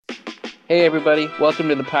Hey, everybody. Welcome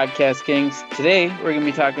to the Podcast Kings. Today, we're going to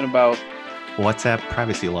be talking about WhatsApp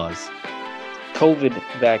privacy laws. COVID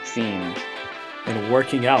vaccine. And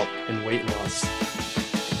working out and weight loss.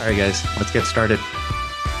 All right, guys, let's get started.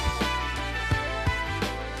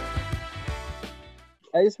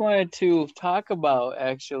 I just wanted to talk about,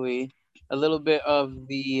 actually, a little bit of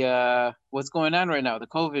the what's going on right now, the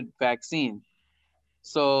COVID vaccine.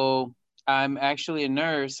 So, I'm actually a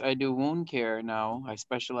nurse. I do wound care now. I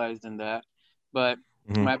specialized in that. But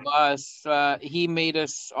my boss, he made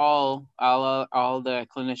us all the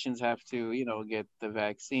clinicians have to, get the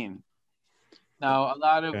vaccine. Now, a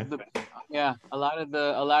lot of the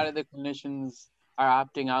clinicians are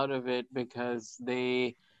opting out of it because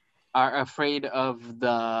they are afraid of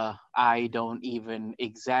the I don't even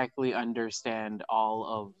exactly understand all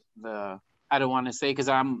of the I don't want to say because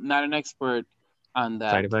I'm not an expert on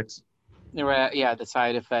that. Side effects. Right, yeah, the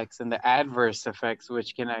side effects and the adverse effects,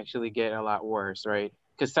 which can actually get a lot worse, right?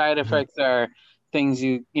 Because side effects are things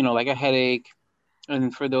like a headache.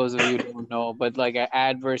 And for those of you who don't know, but like an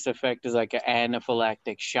adverse effect is like an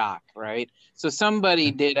anaphylactic shock, right? So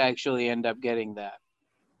somebody did actually end up getting that.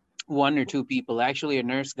 One or two people. Actually, a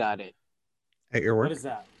nurse got it. At your work? What is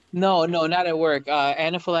that? No, not at work.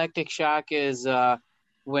 Anaphylactic shock is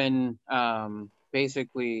when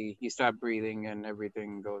basically you stop breathing and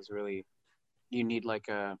everything goes really. You need like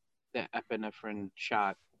the epinephrine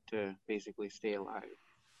shot to basically stay alive.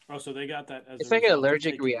 Oh, so they got that as It's a like an result of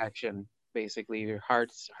allergic taking- reaction, basically. Your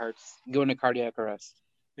heart's go into cardiac arrest.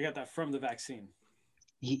 They got that from the vaccine.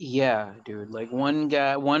 Yeah, dude. Like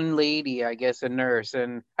one lady, I guess, a nurse,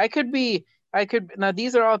 and now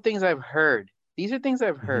these are all things I've heard. These are things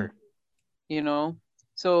I've heard,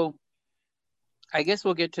 So I guess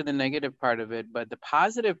we'll get to the negative part of it, but the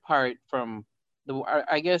positive part from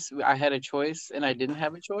I guess I had a choice and I didn't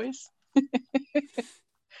have a choice,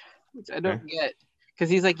 which I don't get. Because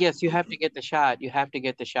he's like, yes, you have to get the shot. You have to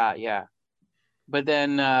get the shot. Yeah. But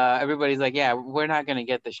then everybody's like, yeah, we're not going to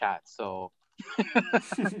get the shot. So.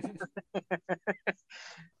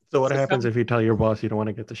 So what happens if you tell your boss you don't want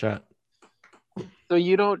to get the shot? So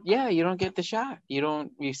you don't get the shot. You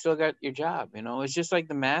still got your job. It's just like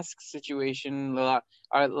the mask situation. A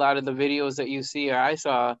lot of the videos that you see or I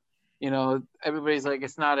saw, everybody's like,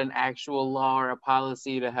 it's not an actual law or a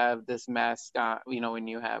policy to have this mask on, when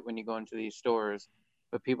you go into these stores.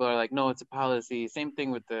 But people are like, no, it's a policy. Same thing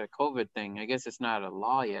with the COVID thing. I guess it's not a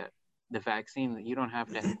law yet. The vaccine, that you don't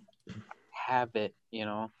have to have it,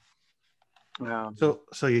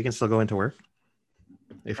 So you can still go into work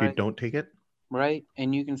if you don't take it? Right.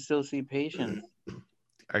 And you can still see patients.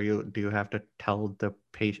 Do you have to tell the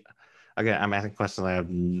patient? Again, I'm asking questions. I have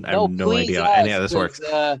no idea how any of this works.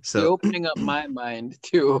 So you're opening up my mind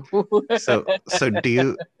too. so do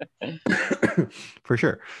you for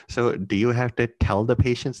sure. So do you have to tell the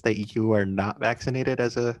patients that you are not vaccinated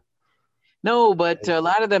as a No, but a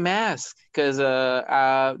lot of them ask because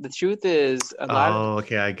the truth is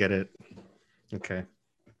okay, I get it. Okay.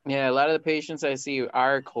 Yeah, a lot of the patients I see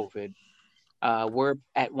are COVID. Were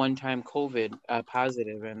at one time COVID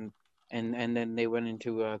positive, and then they went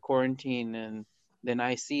into quarantine, and then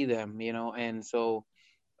I see them, and so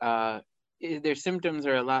their symptoms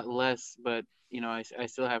are a lot less, but I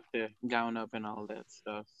still have to gown up and all that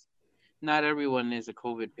stuff. Not everyone is a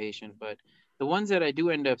COVID patient, but the ones that I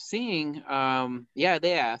do end up seeing,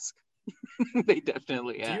 they ask. They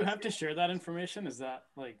definitely ask. Do you have to share that information? Is that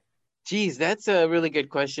like? Geez, that's a really good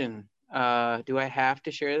question. Do I have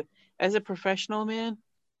to share it? As a professional, man?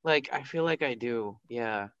 Like, I feel like I do.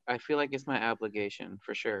 Yeah, I feel like it's my obligation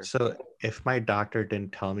for sure. So if my doctor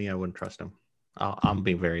didn't tell me, I wouldn't trust him. I'm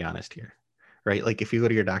being very honest here, right? Like if you go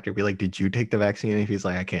to your doctor, be like, "Did you take the vaccine?" And if he's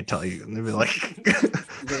like, "I can't tell you," and they'd be like,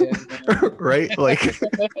 "Right?" Like,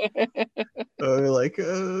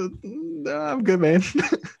 no, I'm good, man.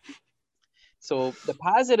 So the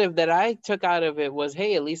positive that I took out of it was,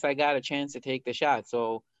 hey, at least I got a chance to take the shot.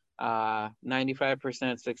 So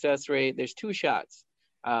 95% success rate. There's two shots.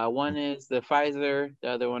 One is the Pfizer, the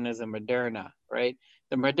other one is a Moderna, right?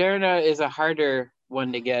 The Moderna is a harder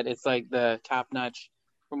one to get. It's like the top notch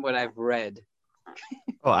from what I've read.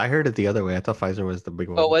 Oh, I heard it the other way. I thought Pfizer was the big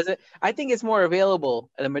one. Oh, was it? I think it's more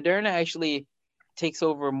available. The Moderna actually takes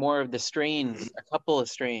over more of the strains, a couple of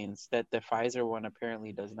strains that the Pfizer one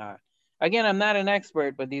apparently does not. Again, I'm not an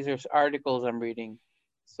expert, but these are articles I'm reading.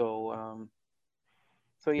 So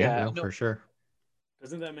yeah. No, for sure.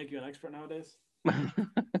 Doesn't that make you an expert nowadays?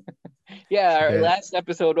 Yeah, our last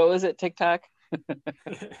episode, what was it? TikTok?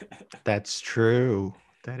 That's true.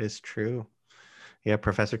 That is true. Yeah,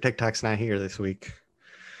 Professor TikTok's not here this week.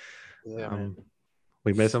 Yeah,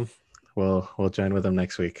 we miss him. We'll join with him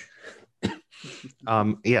next week.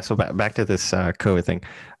 Yeah. So back to this COVID thing.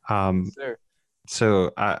 Sir.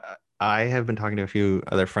 So I have been talking to a few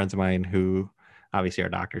other friends of mine who obviously are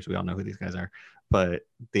doctors. We all know who these guys are, but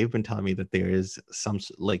they've been telling me that there is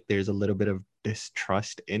there's a little bit of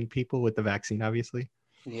distrust in people with the vaccine, obviously.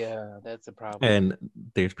 Yeah, that's a problem. And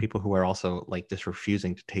there's people who are also like just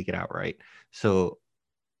refusing to take it outright. So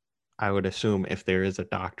I would assume if there is a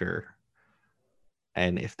doctor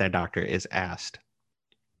and if that doctor is asked,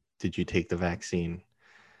 did you take the vaccine?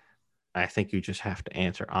 I think you just have to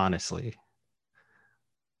answer honestly.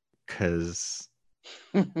 Because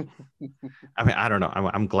I mean, I don't know.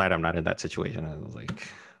 I'm glad I'm not in that situation. I was like,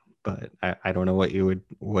 but I don't know what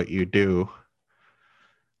you do.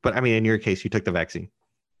 But I mean, in your case, you took the vaccine,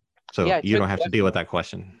 Yeah, so I you took don't have to deal with that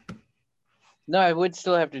question. No, I would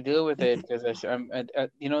still have to deal with it because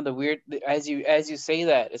you know, as you say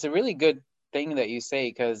that, it's a really good thing that you say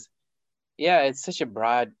because yeah, it's such a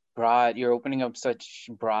broad. You're opening up such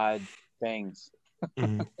broad things.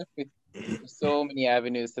 Mhm. There's so many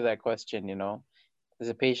avenues to that question. You know, does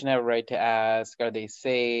a patient have a right to ask? Are they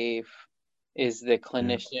safe? Is the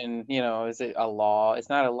clinician, you know, is it a law? It's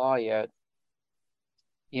not a law yet.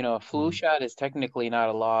 You know, a flu Mhm. shot is technically not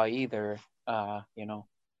a law either. You know.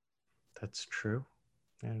 That's true.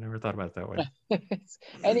 I never thought about it that way.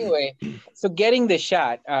 Anyway, so getting the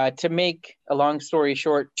shot, to make a long story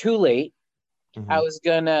short, too late. I Mhm. was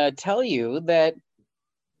gonna tell you that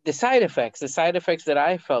the side effects that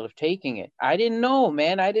I felt of taking it, I didn't know,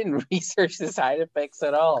 man. I didn't research the side effects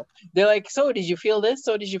at all. They're like, so did you feel this?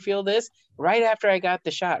 So did you feel this? Right after I got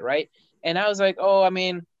the shot, right? And I was like, oh, I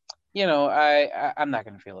mean, you know, I'm not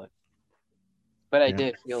gonna feel it, but I Yeah.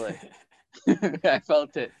 did feel it. I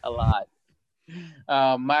felt it a lot.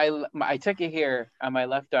 I took it here on my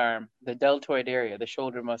left arm, the deltoid area, the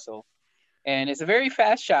shoulder muscle, and it's a very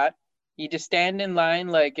fast shot. You just stand in line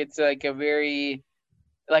like it's like a very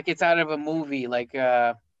like it's out of a movie. Like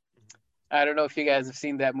I don't know if you guys have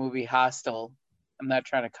seen that movie Hostel. I'm not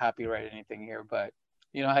trying to copyright anything here, but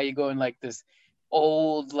you know how you go in like this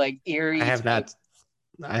old like I eerie have type. not.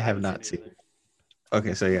 I I have haven't seen not it seen either. it.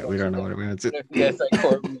 Okay, so yeah, we don't know what it means. If you guys like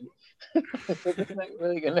horror movies. It's not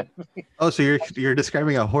really gonna. Oh, so you're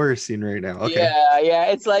describing a horror scene right now? Okay. Yeah,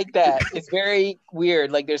 it's like that. It's very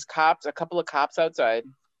weird. Like there's cops, a couple of cops outside,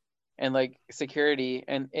 and like security,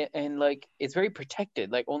 and like it's very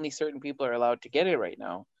protected. Like only certain people are allowed to get it right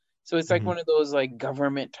now. So it's like Mhm. one of those like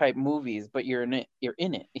government type movies, but you're in it. You're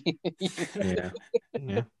in it. Yeah.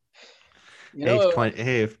 Yeah. You Hey,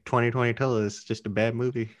 if know. 2020 is just a bad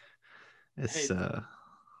movie, it's Hey,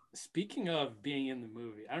 speaking of being in the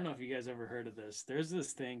movie, I don't know if you guys ever heard of this. There's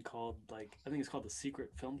this thing called like I think it's called the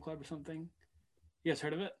Secret Film Club or something. You guys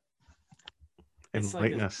heard of it? It's like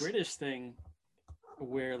enlighten this us. British thing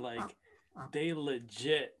where like they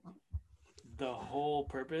legit the whole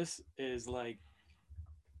purpose is like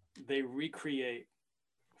they recreate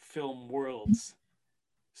film worlds.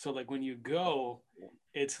 So like when you go,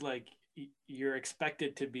 it's like you're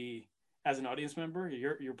expected to be as an audience member,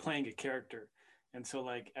 you're playing a character. And so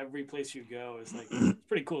like every place you go is like it's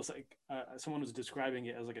pretty cool. It's like someone was describing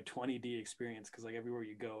it as like a 20D experience because like everywhere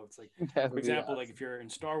you go, it's like That for would be example, awesome. like if you're in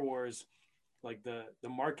Star Wars, like the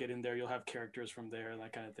market in there, you'll have characters from there and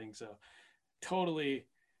that kind of thing. So totally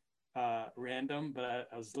random, but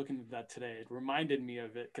I was looking at that today. It reminded me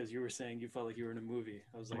of it because you were saying you felt like you were in a movie.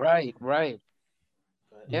 I was like, Right.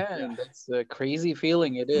 but Yeah, yeah, and that's a crazy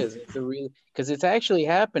feeling. It is. It's a real because it's actually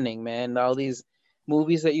happening, man. All these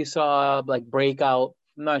movies that you saw, like Breakout.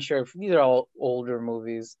 I'm not sure if these are all older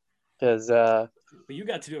movies, because but you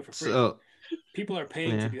got to do it for free. So People are paying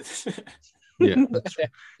to yeah, do this. yeah, that's true.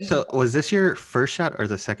 So was this your first shot or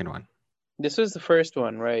the second one? this was the first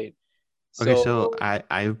one, right? Okay, so So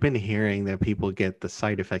I've been hearing that people get the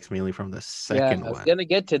side effects mainly from the yeah, second I was one. gonna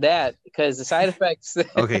get to that because the side effects.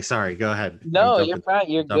 Okay, sorry, go ahead. No, you're fine.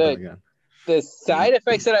 You're Jumping good. the gun. The side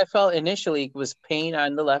effects that I felt initially was pain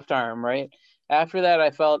on the left arm, right? After that,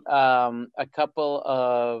 I felt a couple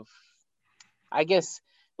of, I guess,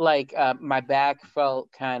 like my back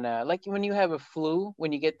felt kind of like when you have a flu,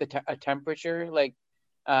 when you get a temperature, like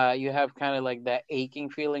you have kind of like that aching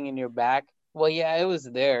feeling in your back. Well, yeah, it was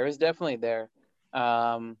there. It was definitely there.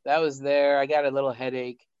 That was there. I got a little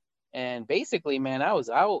headache, and basically, man, I was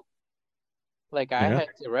out. Like I Yeah, had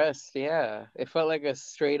to rest. Yeah, it felt like a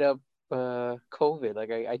straight up COVID. Like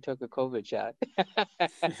I took a COVID shot.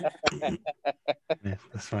 yeah,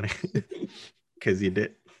 that's funny. Because you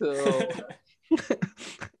did. So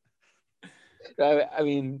I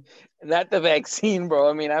mean, not the vaccine, bro.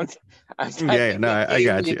 I mean, I'm trying Yeah, to no, get I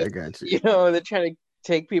got crazy. you. I got you. You know, they're trying to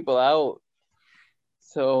take people out.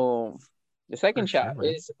 So The second For sure, shot man.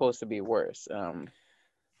 is supposed to be worse.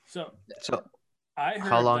 So So I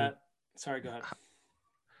how heard long? that. Sorry, go ahead. All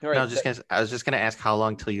No, right, so I was just gonna ask how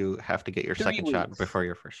long till you have to get your 3 second shot weeks. before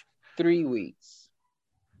your first. 3 weeks.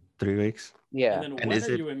 3 weeks. And Yeah. then And when is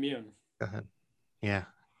are it? you immune? Go ahead. Yeah.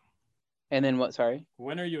 And then what? Sorry.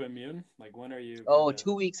 When are you immune? Like when are you? Oh, kinda-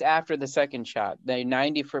 2 weeks after the second shot. They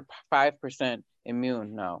 95%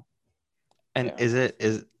 immune now. And Yeah.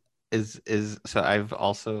 is so I've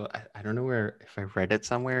also I don't know where if I read it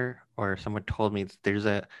somewhere or someone told me there's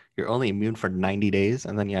a you're only immune for 90 days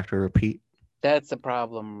and then you have to repeat. That's the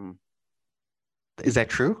problem. Is that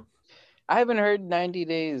true? I haven't heard 90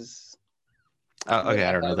 days. Oh, But okay,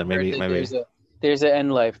 I don't know. have Then heard maybe that there's an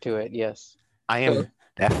end life to it. Yes. I am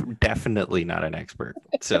definitely not an expert.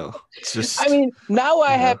 So it's just I mean, now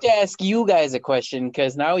I you know. have to ask you guys a question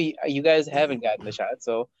because now you guys haven't gotten the shot.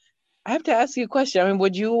 So I have to ask you a question. I mean,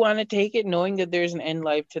 would you want to take it knowing that there's an end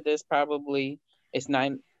life to this? Probably. It's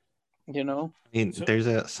 9, you know? I mean, So-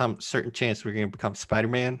 there's some certain chance we're gonna become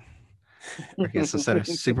Spider-Man or get some set of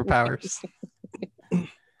superpowers.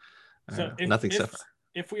 So Nothing so far.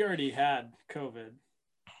 if we already had COVID,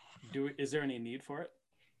 is there any need for it?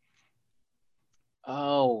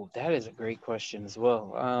 Oh, that is a great question as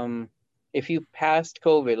well. If you passed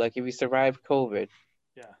COVID, like if you survived COVID,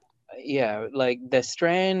 yeah, like the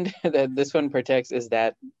strand that this one protects is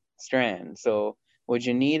that strand. So would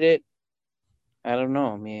you need it? I don't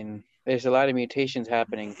know. I mean, there's a lot of mutations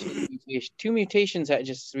happening. Two mutations that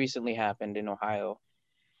just recently happened in Ohio.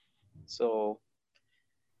 So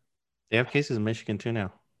They have cases in Michigan too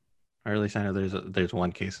now. Or at least I know there's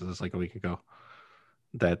one case that was like a week ago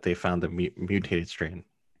that they found the mutated strain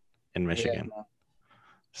in Michigan. yeah.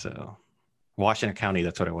 So Washington County,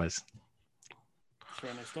 that's what it was. It's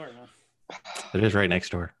right next door, man. It is right next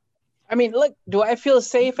door. I mean, look, do I feel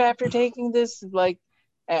safe after taking this? Like,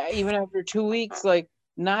 even after 2 weeks? Like,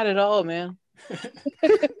 not at all, man.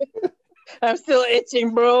 I'm still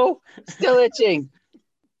itching, bro. Still itching.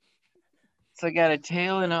 So I got a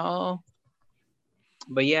tail and all.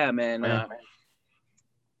 But yeah, man,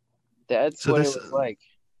 that's So what this- it was like.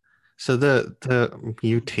 So the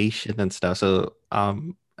mutation and stuff. So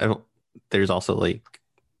there's also like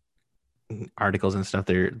articles and stuff.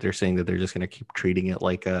 They're saying that they're just gonna keep treating it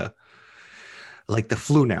like the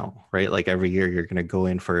flu now, right? Like every year you're gonna go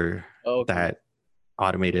in for that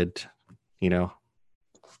automated,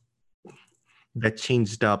 that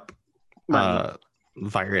changed up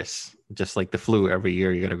virus, just like the flu. Every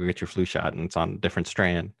year you gotta go get your flu shot, and it's on a different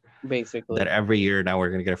strand. Basically. That every year now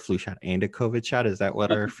we're gonna get a flu shot and a COVID shot. Is that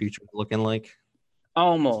what our future is looking like?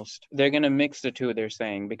 Almost. They're gonna mix the two, they're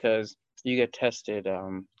saying, because you get tested,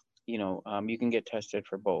 you can get tested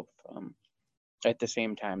for both at the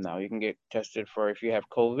same time now. You can get tested for if you have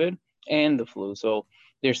COVID and the flu. So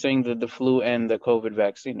they're saying that the flu and the COVID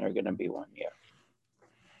vaccine are gonna be one, yeah.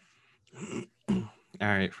 All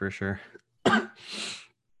right, for sure.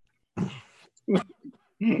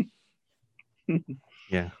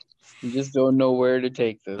 Yeah. You just don't know where to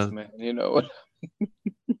take this, man. You know.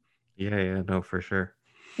 Yeah, no, for sure.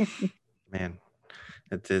 Man,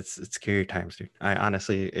 it's scary times, dude. I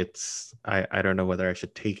honestly, I don't know whether I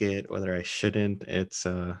should take it, whether I shouldn't. It's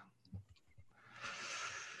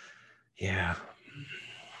yeah.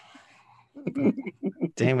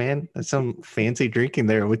 Dang, man, that's some fancy drinking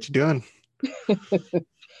there. What you doing?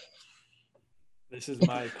 This is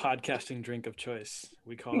my podcasting drink of choice.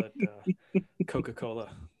 We call it Coca-Cola.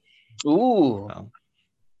 Ooh.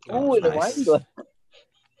 Oh, the nice. wine glass.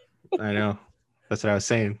 I know. That's what I was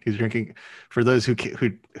saying. He's drinking. For those who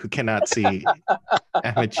cannot see,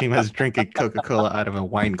 Ahmed Chima's drinking Coca-Cola out of a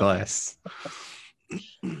wine glass.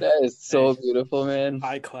 That is so beautiful, man.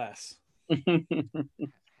 High class.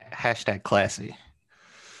 Hashtag classy.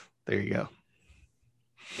 There you go.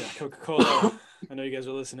 Yeah, Coca-Cola. I know you guys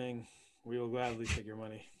are listening. We will gladly take your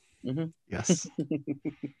money. Mm-hmm. Yes.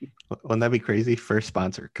 Wouldn't that be crazy? First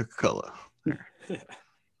sponsor, Coca-Cola.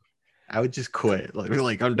 I would just quit.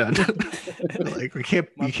 Like I'm done. Like you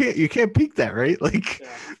can't peak that, right? Like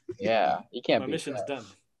yeah, you can't. My mission's done.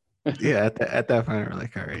 Yeah, at that point, we're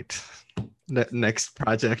like, all right, next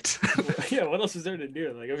project. Yeah, what else is there to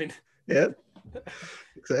do? Like, I mean, yeah,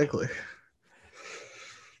 exactly.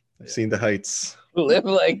 I've seen the heights. Live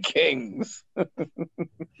like kings.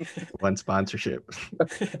 One sponsorship.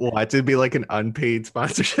 What? It'd be like an unpaid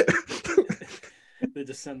sponsorship. They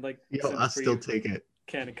just send like. I'll still take it.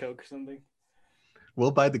 Can of Coke or something.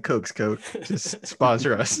 We'll buy the Cokes, Coke. Just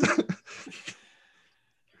sponsor us.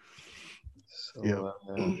 So,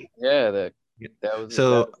 that was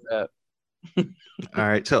so. That. All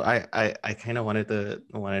right, so I kind of wanted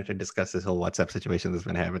to discuss this whole WhatsApp situation that's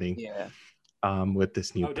been happening. Yeah. with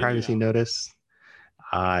this new Oh, did you privacy now? notice.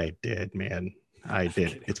 I did, man. I I'm did.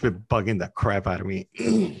 kidding. It's been bugging the crap out of me.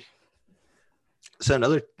 So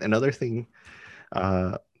another thing,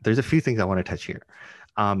 there's a few things I want to touch here.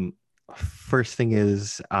 First thing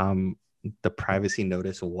is the privacy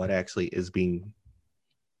notice of what actually is being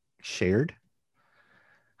shared,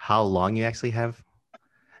 how long you actually have,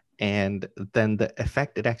 and then the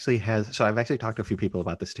effect it actually has. So I've actually talked to a few people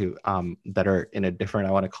about this too, that are in a different,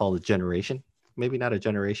 I want to call it generation, maybe not a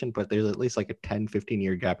generation, but there's at least like a 10-15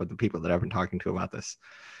 year gap of the people that I've been talking to about this.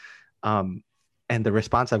 And the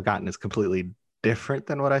response I've gotten is completely different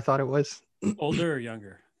than what I thought it was. Older or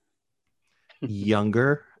younger?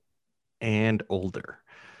 Younger and older.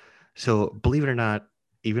 So believe it or not,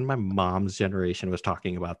 even my mom's generation was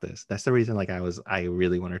talking about this. That's the reason I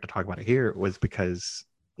really wanted to talk about it here, was because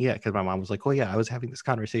my mom was like, oh yeah, I was having this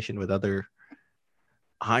conversation with other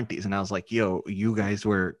aunties and I was like, yo, you guys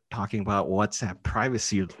were talking about WhatsApp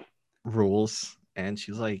privacy rules. And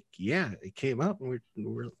she's like, yeah, it came up and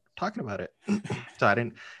we're talking about it. So I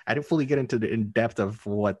didn't fully get into the in depth of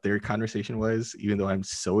what their conversation was, even though I'm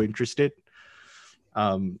so interested.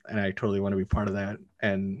 And I totally want to be part of that.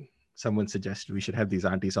 And someone suggested we should have these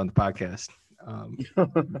aunties on the podcast.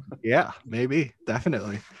 Yeah, maybe,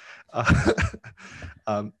 definitely.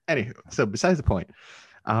 Anywho, so besides the point,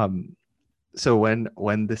 so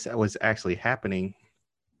when this was actually happening,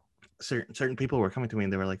 certain people were coming to me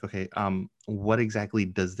and they were like, okay, what exactly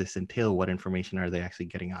does this entail? What information are they actually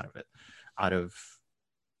getting out of it, out of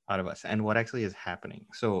us, and what actually is happening?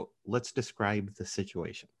 So let's describe the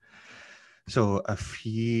situation. So I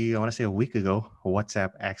want to say a week ago,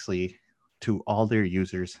 WhatsApp actually, to all their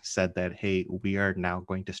users, said that, hey, we are now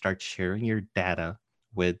going to start sharing your data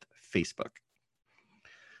with Facebook.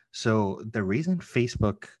 So the reason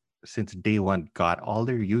Facebook, since day one, got all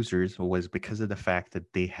their users was because of the fact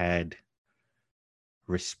that they had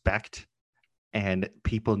respect and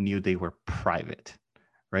people knew they were private,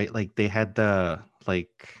 right? Like they had the,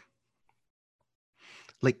 like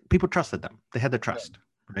people trusted them. They had the trust.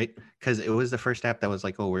 Right? Because it was the first app that was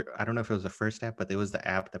like, I don't know if it was the first app, but it was the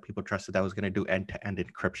app that people trusted that was going to do end-to-end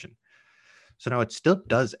encryption. So now it still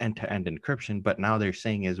does end-to-end encryption, but now they're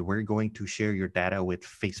saying is we're going to share your data with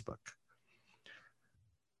Facebook.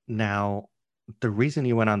 Now, the reason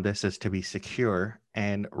you went on this is to be secure.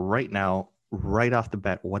 And right now, right off the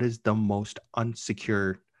bat, what is the most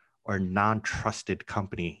unsecure or non-trusted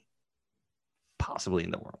company possibly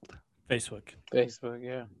in the world? Facebook. Facebook,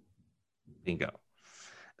 yeah. Bingo.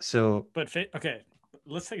 So, But okay,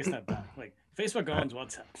 let's take a step back. Like Facebook owns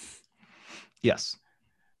WhatsApp. Yes.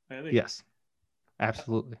 Really? Yes.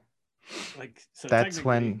 Absolutely. Like, so that's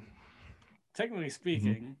technically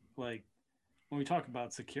speaking, like when we talk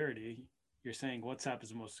about security, you're saying WhatsApp is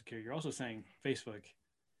the most secure. You're also saying Facebook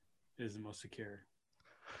is the most secure.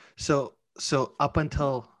 So up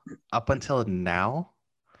until now,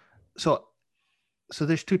 so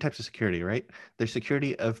there's two types of security, right? There's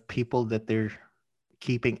security of people that they're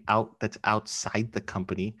keeping out that's outside the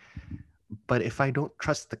company. But if I don't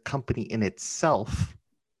trust the company in itself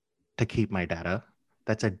to keep my data,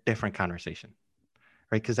 that's a different conversation,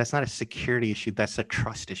 right? Because that's not a security issue. That's a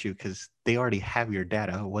trust issue because they already have your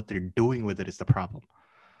data. What they're doing with it is the problem,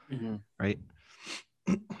 right?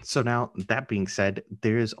 So now, that being said,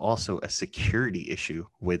 there is also a security issue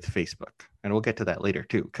with Facebook. And we'll get to that later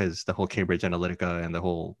too, because the whole Cambridge Analytica and the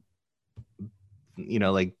whole,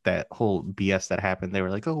 like that whole BS that happened, they were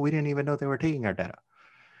like, oh, we didn't even know they were taking our data,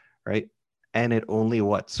 right? And it only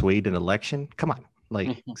swayed an election? Come on,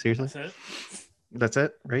 like seriously? That's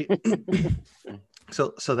it, right?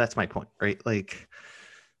 So that's my point, right? Like,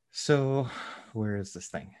 so where is this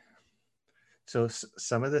thing? So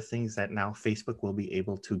some of the things that now Facebook will be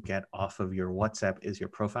able to get off of your WhatsApp is your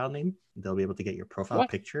profile name. They'll be able to get your profile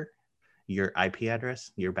picture, your IP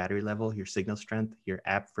address, your battery level, your signal strength, your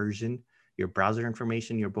app version, your browser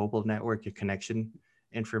information, your mobile network, your connection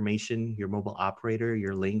information, your mobile operator,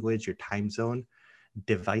 your language, your time zone,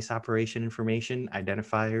 device operation information,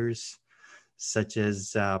 identifiers such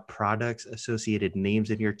as products, associated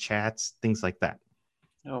names in your chats, things like that.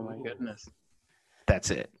 Oh my goodness.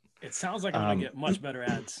 That's it. It sounds like I'm going to get much better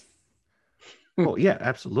ads. Oh, yeah,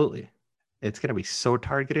 absolutely. It's going to be so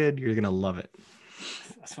targeted. You're going to love it.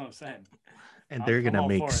 That's what I'm saying. And they're going to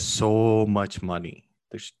make so much money.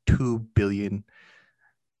 There's 2 billion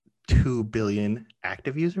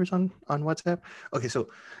active users on WhatsApp. Okay, so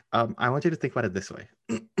I want you to think about it this way.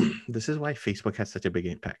 This is why Facebook has such a big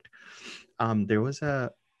impact. There was do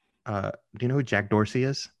you know who Jack Dorsey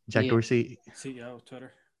is? Jack Dorsey, CEO of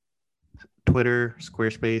Twitter,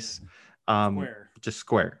 Squarespace, Square. Just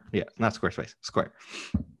Square. Yeah, not Squarespace, Square.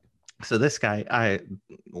 So this guy,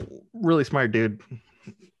 really smart dude.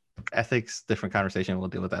 Ethics, different conversation. We'll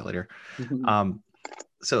deal with that later.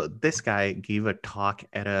 So this guy gave a talk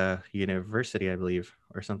at a university, I believe,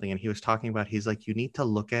 or something, and he was talking about, he's like, you need to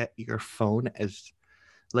look at your phone as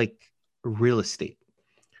like real estate,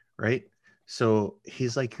 right? So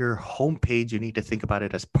he's like, your homepage, you need to think about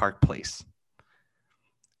it as Park Place,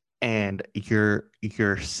 and your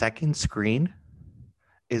second screen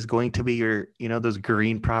is going to be your, those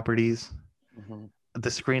green properties,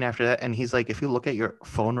 the screen after that. And he's like, if you look at your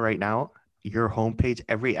phone right now, your homepage,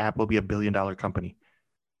 every app will be $1 billion company,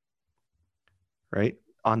 right?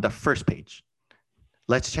 On the first page.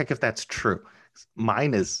 Let's check if that's true.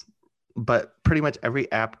 Mine is, but pretty much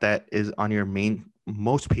every app that is on your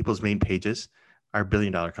most people's main pages are $1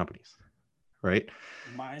 billion companies, right?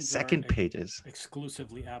 Mine's second pages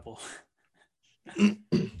exclusively Apple.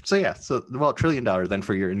 So yeah, $1 trillion then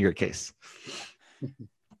for in your case.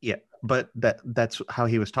 Yeah, but that's how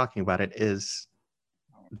he was talking about it, is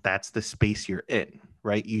that's the space you're in,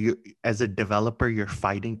 right? You, as a developer, you're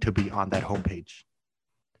fighting to be on that homepage,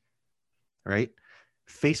 right?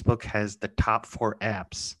 Facebook has the top 4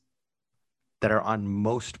 apps that are on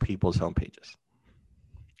most people's homepages,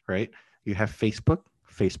 right? You have Facebook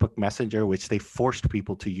Messenger, which they forced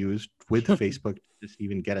people to use with Facebook to just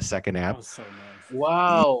even get a second app. That was so nice.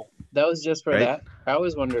 Wow, that was just for that. I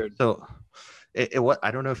always wondered. So, what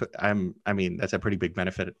I don't know if I mean, that's a pretty big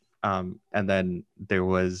benefit. And then there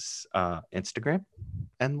was Instagram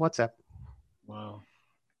and WhatsApp. Wow.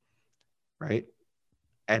 Right.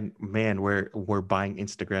 And man, we're buying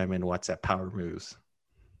Instagram and WhatsApp power moves.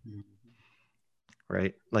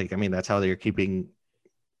 Right. Like, I mean, that's how they're keeping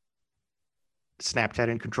Snapchat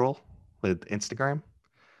in control with Instagram.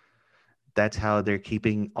 That's how they're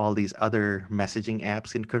keeping all these other messaging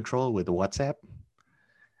apps in control with WhatsApp.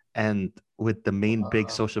 And with the main big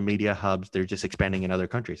social media hubs, they're just expanding in other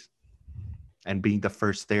countries and being the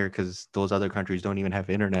first there, because those other countries don't even have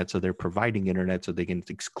internet. So they're providing internet so they can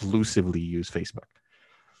exclusively use Facebook.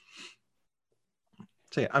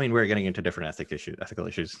 So yeah, I mean, we're getting into different ethical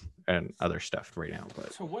issues and other stuff right now.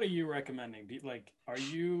 But so what are you recommending? Are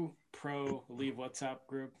you pro leave WhatsApp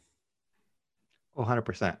group?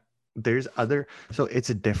 100%. There's other, so it's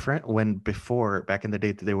different when before, back in the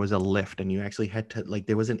day, there was a lift and you actually had to, like,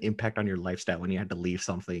 there was an impact on your lifestyle when you had to leave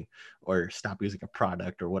something or stop using a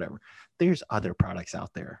product or whatever. There's other products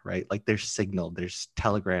out there, right? Like there's Signal, there's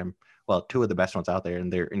Telegram. Well, 2 of the best ones out there,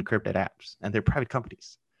 and they're encrypted apps and they're private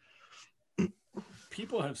companies.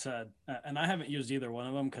 People have said, and I haven't used either one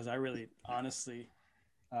of them because I really honestly,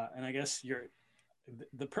 and I guess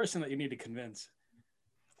the person that you need to convince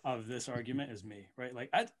of this argument is me, right?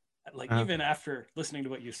 Even after listening to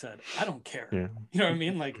what you said, I don't care. Yeah. You know what I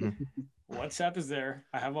mean? Like WhatsApp is there.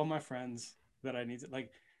 I have all my friends that I need to,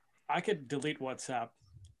 like, I could delete WhatsApp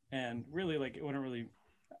and really, like, it wouldn't really,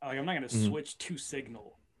 like, I'm not going to switch to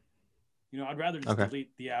Signal. I'd rather just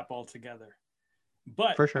delete the app altogether.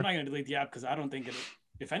 But for sure, I'm not going to delete the app because I don't think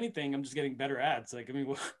if anything, I'm just getting better ads. Like, I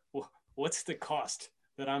mean, what's the cost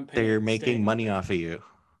that I'm paying? They're making money off of you.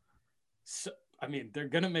 So, I mean, they're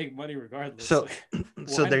going to make money regardless. So,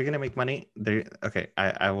 so they're going to make money.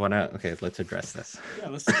 I want to, let's address this. Yeah,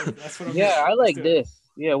 that's what I'm doing. I like this.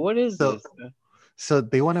 Yeah, what is this? So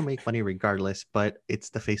they want to make money regardless, but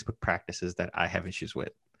it's the Facebook practices that I have issues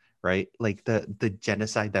with, right? Like the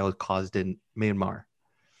genocide that was caused in Myanmar,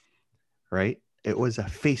 right? It was a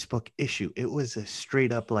Facebook issue. It was a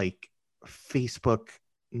straight up, like, Facebook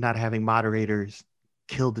not having moderators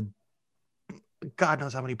killed God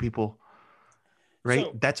knows how many people, right?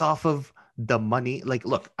 So, that's off of the money. Like,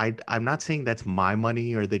 look, I'm not saying that's my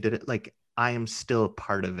money or they did it. Like, I am still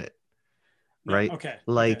part of it, right? Okay.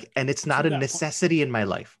 Like, okay. And it's not a necessity in my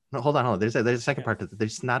life. No, hold on. There's a second part to it.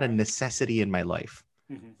 There's not a necessity in my life,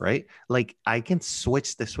 right? Like, I can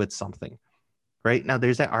switch this with something. Right now,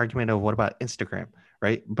 there's that argument of what about Instagram,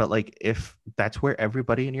 right? But like, if that's where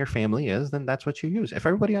everybody in your family is, then that's what you use. If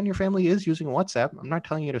everybody on your family is using WhatsApp, I'm not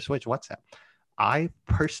telling you to switch WhatsApp. I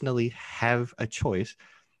personally have a choice.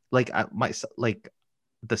 Like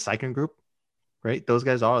the Cycling group, right? Those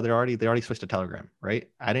guys they already switched to Telegram, right?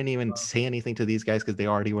 I didn't even say anything to these guys because they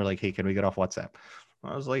already were like, hey, can we get off WhatsApp?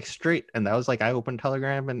 I was like, straight, and that was like, I opened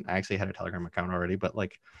Telegram, and I actually had a Telegram account already, but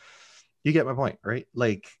like, you get my point, right?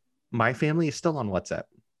 Like, my family is still on WhatsApp,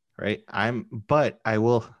 right? But I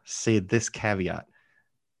will say this caveat.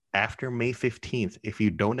 After May 15th, if you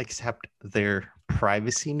don't accept their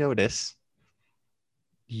privacy notice,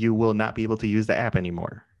 you will not be able to use the app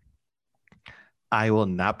anymore. I will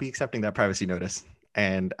not be accepting that privacy notice.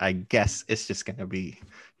 And I guess it's just going to be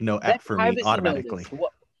no app for me automatically.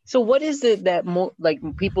 So what is it that like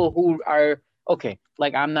people who are okay,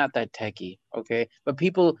 like I'm not that techie, okay, but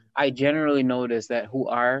people I generally notice that who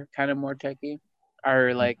are kind of more techie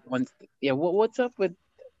are like once, yeah. What's up with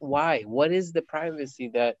why? What is the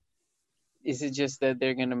privacy that? Is it just that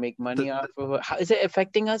they're gonna make money off of it? How, is it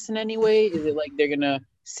affecting us in any way? Is it like they're gonna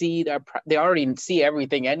see that they already see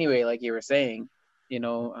everything anyway, like you were saying, you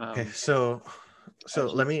know? Okay, so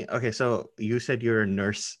let me. Okay, so you said you're a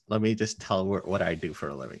nurse. Let me just tell what I do for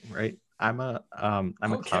a living, right? I'm a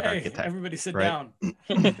cloud architect. Everybody sit right? down.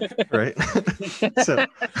 Right. So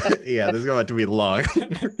yeah, this is going to be long.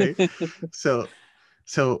 Right?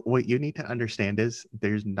 So what you need to understand is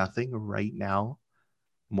there's nothing right now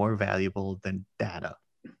more valuable than data.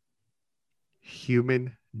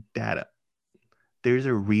 Human data. There's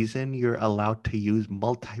a reason you're allowed to use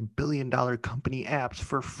multi-billion-dollar company apps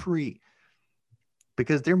for free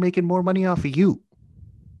because they're making more money off of you.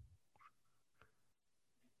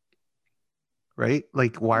 Right?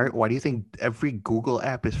 Like why do you think every Google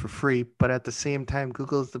app is for free, but at the same time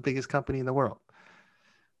Google is the biggest company in the world?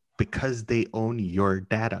 Because they own your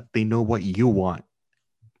data. They know what you want.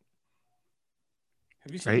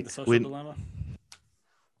 Have you seen The Social Dilemma?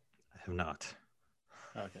 I have not.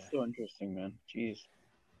 Okay. So interesting, man. Jeez.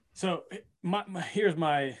 So here's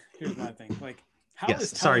my thing. Like, how is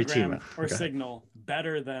Sorry, Telegram Chima. or Signal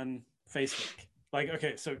better than Facebook? Like,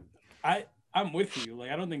 okay, so I'm with you. Like,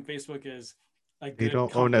 I don't think Facebook is a good. They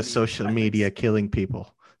don't own a social media killing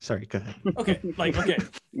people. Sorry, go ahead. Okay, like, okay.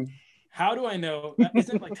 How do I know?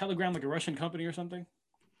 Isn't like Telegram like a Russian company or something?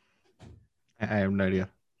 I have no idea.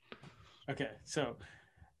 Okay, so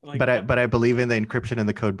like, but I believe in the encryption and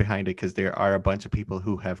the code behind it because there are a bunch of people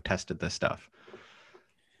who have tested this stuff.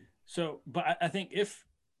 So, but I think if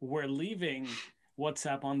we're leaving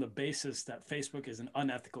WhatsApp on the basis that Facebook is an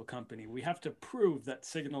unethical company, we have to prove that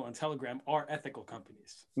Signal and Telegram are ethical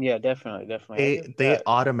companies. Yeah, definitely. They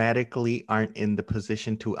automatically aren't in the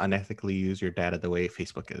position to unethically use your data the way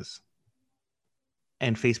Facebook is.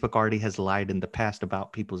 And Facebook already has lied in the past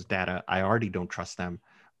about people's data. I already don't trust them.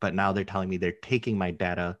 But now they're telling me they're taking my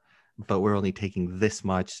data, but we're only taking this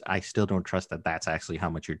much. I still don't trust that that's actually how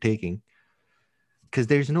much you're taking. Because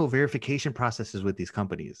there's no verification processes with these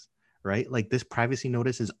companies, right? Like this privacy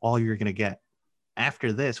notice is all you're going to get.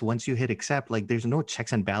 After this, once you hit accept, like there's no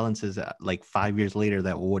checks and balances like 5 years later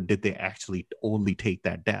that what did they actually only take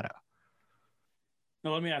that data.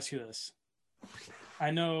 Now, let me ask you this. I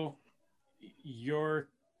know your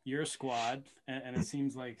squad, and it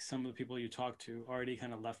seems like some of the people you talk to already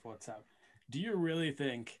kind of left WhatsApp. Do you really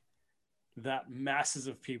think that masses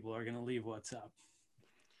of people are going to leave WhatsApp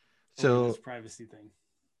over this privacy thing?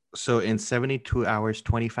 So in 72 hours,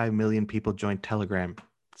 25 million people joined Telegram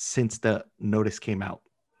since the notice came out.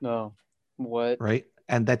 No. What? Right?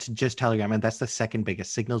 And that's just Telegram. And that's the second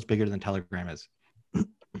biggest. Signal's bigger than Telegram is.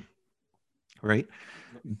 Right?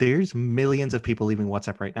 There's millions of people leaving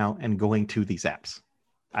WhatsApp right now and going to these apps.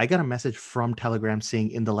 I got a message from Telegram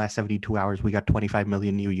saying in the last 72 hours, we got 25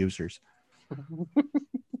 million new users.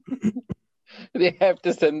 They have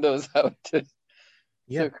to send those out.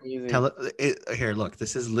 Yeah. So crazy. Here, look,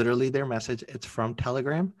 this is literally their message. It's from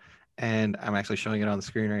Telegram. And I'm actually showing it on the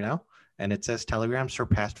screen right now. And it says Telegram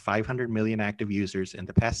surpassed 500 million active users in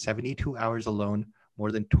the past 72 hours alone.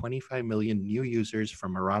 More than 25 million new users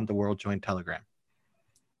from around the world joined Telegram.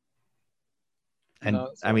 And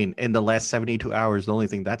I mean, in the last 72 hours, the only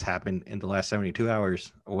thing that's happened in the last 72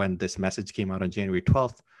 hours when this message came out on January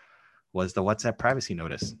 12th was the WhatsApp privacy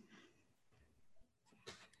notice.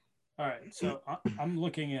 All right. So I'm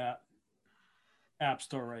looking at App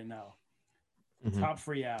Store right now. Mm-hmm. Top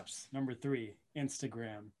free apps. Number 3,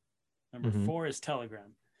 Instagram. Number 4 is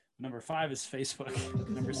Telegram. Number 5 is Facebook.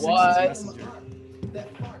 Number 6 is Messenger.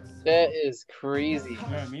 That is crazy. You know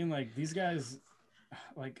what I mean? Like these guys,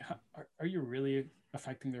 like, are you really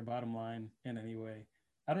affecting their bottom line in any way?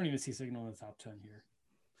 I don't even see Signal in the top 10 here.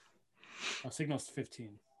 Oh, Signal's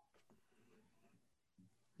 15.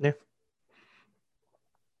 Yeah.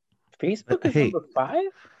 Facebook is number 5?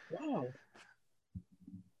 Wow.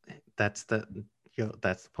 That's the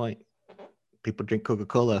point. People drink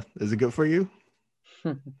Coca-Cola. Is it good for you?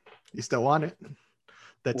 You still want it?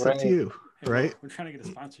 That's up to you, right? We're trying to get a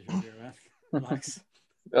sponsorship here, man. Relax.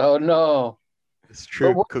 Oh no. It's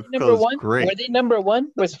true. Number 1? Great. Were they number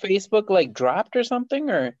 1? Was Facebook like dropped or something,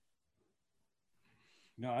 or?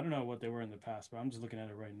 No, I don't know what they were in the past, but I'm just looking at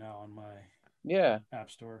it right now on my App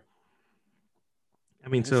Store. I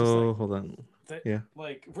mean, so hold on.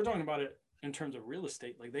 Like if we're talking about it in terms of real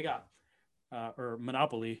estate, like they got or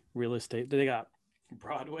monopoly real estate, they got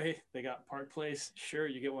Broadway, they got Park Place. Sure,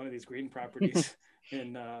 you get one of these green properties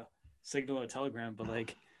in Signal or Telegram, but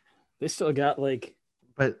like They still got like,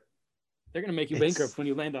 But they're gonna make you It's- bankrupt when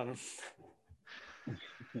you land on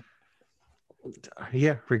them.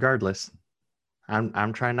 yeah, regardless,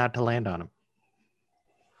 I'm trying not to land on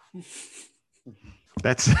them.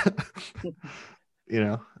 That's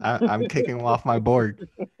I'm kicking them off my board.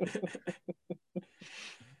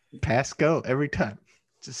 Pass go every time.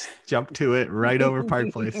 Just jump to it right over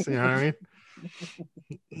Park Place. You know what I mean?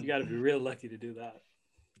 You got to be real lucky to do that.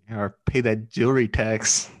 Or pay that jewelry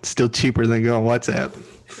tax. Still cheaper than going WhatsApp.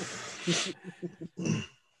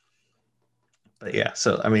 But yeah,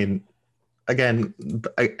 so I mean, again,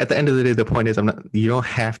 at the end of the day, the point is, you don't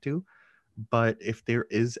have to, but if there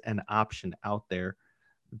is an option out there,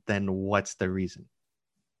 then what's the reason?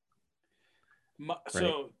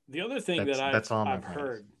 So the other thing that that's all my I've point is.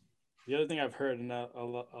 heard, the other thing I've heard, and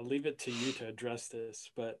I'll leave it to you to address this,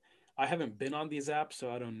 but I haven't been on these apps,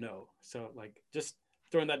 so I don't know. So like, just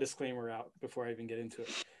throwing that disclaimer out before I even get into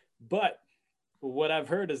it. But what I've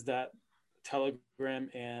heard is that Telegram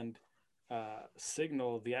and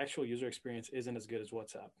Signal, the actual user experience isn't as good as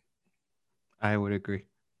WhatsApp. I would agree.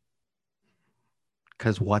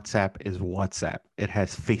 Because WhatsApp is WhatsApp. It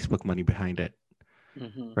has Facebook money behind it.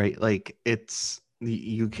 Mm-hmm. Right? Like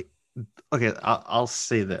okay, I'll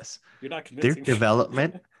say this. You're not convincing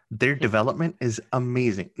Their development is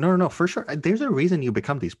amazing. No, for sure. There's a reason you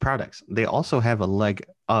become these products. They also have a leg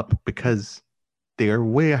up because they are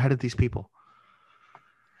way ahead of these people.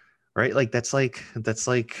 Right? Like that's like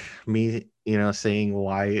me, saying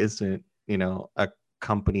why isn't, a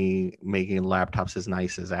company making laptops as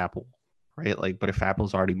nice as Apple? Right? Like, but if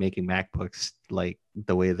Apple's already making MacBooks like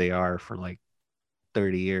the way they are for like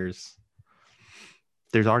 30 years,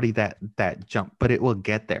 there's already that jump, but it will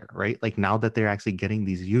get there, right? Like now that they're actually getting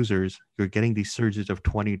these users, you're getting these surges of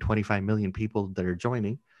 20, 25 million people that are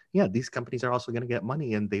joining. Yeah, these companies are also going to get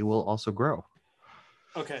money and they will also grow.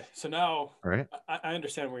 Okay, so now All right. I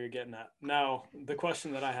understand where you're getting at. Now, the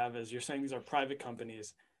question that I have is, you're saying these are private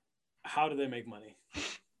companies. How do they make money?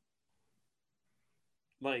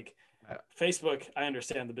 Like Facebook, I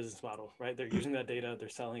understand the business model, right? They're using that data, they're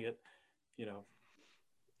selling it,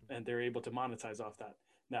 and they're able to monetize off that.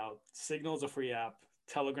 Now, Signal's a free app,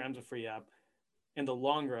 Telegram's a free app. In the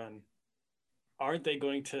long run, aren't they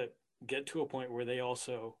going to get to a point where they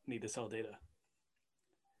also need to sell data?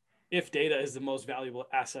 If data is the most valuable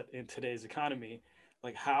asset in today's economy,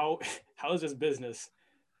 like how is this business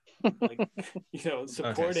like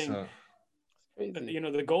supporting? Okay,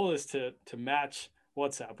 so The goal is to match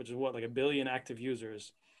WhatsApp, which is what, like 1 billion active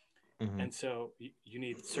users. Mm-hmm. And so you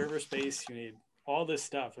need server space, you need all this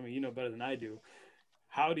stuff. I mean, you know better than I do.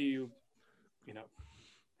 How do you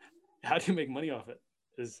make money off it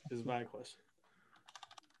is my question.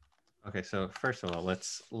 Okay, so first of all,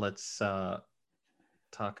 let's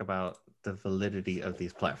talk about the validity of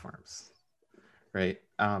these platforms, right?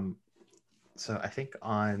 So I think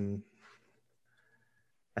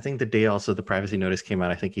the day also the privacy notice came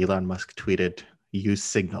out, I think Elon Musk tweeted, "Use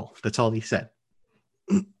Signal." That's all he said.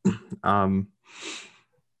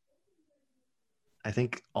 I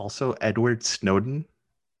think also Edward Snowden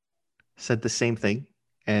said the same thing,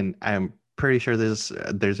 and I'm pretty sure there's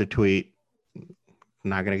a tweet.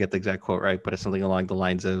 Not gonna get the exact quote right, but it's something along the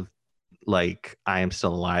lines of, like, "I am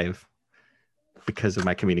still alive because of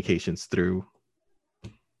my communications through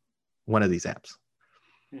one of these apps."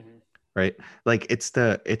 Mm-hmm. Right? Like it's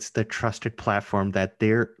the trusted platform that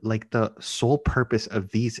they're like, the sole purpose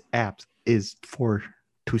of these apps is to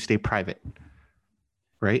stay private.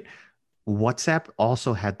 Right? WhatsApp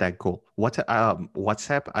also had that goal.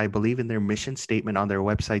 WhatsApp, I believe in their mission statement on their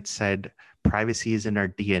website, said privacy is in our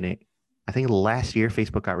DNA. I think last year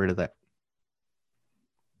Facebook got rid of that.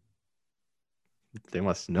 They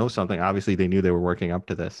must know something. Obviously, they knew they were working up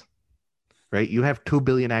to this, right? You have 2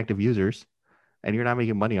 billion active users and you're not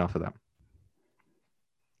making money off of them.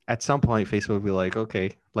 At some point, Facebook will be like,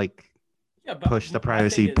 okay, like, yeah, but push the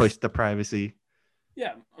privacy.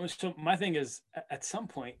 Yeah. So my thing is, at some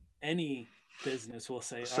point, any business will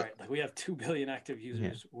say, all right, like, we have 2 billion active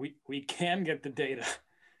users. Yeah. We can get the data.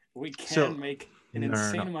 We can make an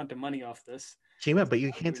insane amount of money off this. Chima, but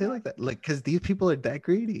you can't say like that, like, because these people are that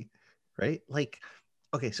greedy, right? Like,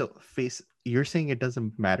 okay, so you're saying it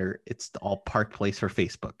doesn't matter. It's all Park Place for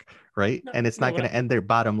Facebook, right? And it's not going to end their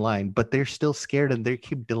bottom line, but they're still scared and they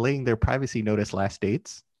keep delaying their privacy notice last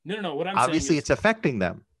dates. No. What I'm obviously saying is, it's affecting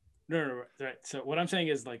them. No, right. So what I'm saying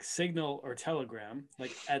is, like, Signal or Telegram,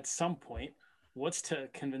 like, at some point, what's to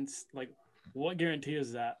convince, like, what guarantee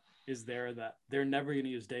is that they're never going to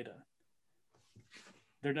use data?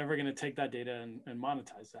 They're never going to take that data and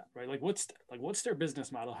monetize that, right? Like, what's their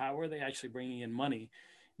business model? How are they actually bringing in money?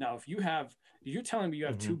 Now, if you're telling me you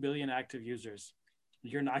have Mhm. 2 billion active users,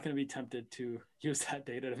 you're not going to be tempted to use that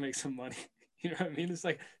data to make some money. You know what I mean? It's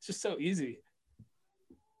just so easy.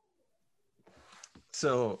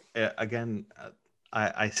 So again,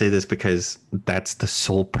 I say this because that's the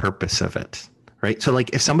sole purpose of it, right? So like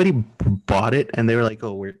if somebody bought it and they were like,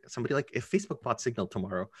 oh, somebody like if Facebook bought Signal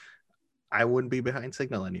tomorrow, I wouldn't be behind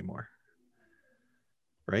Signal anymore,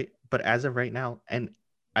 right? But as of right now, and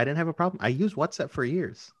I didn't have a problem. I used WhatsApp for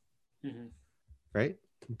years, Mm-hmm. right?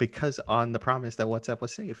 Because on the promise that WhatsApp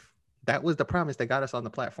was safe. That was the promise that got us on the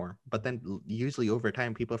platform. But then usually over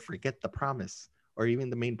time, people forget the promise or even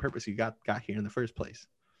the main purpose you got here in the first place.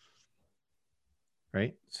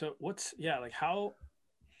 Right? So how,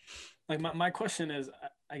 my question is,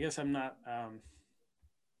 I guess I'm not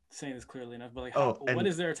saying this clearly enough, but what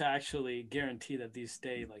is there to actually guarantee that these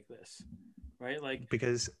stay like this? Right?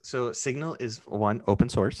 Because so Signal is one, open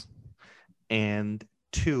source, and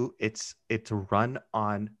two, it's run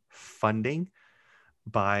on funding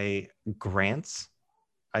by grants,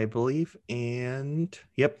 I believe, and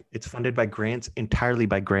yep, it's funded by grants, entirely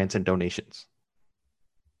by grants and donations.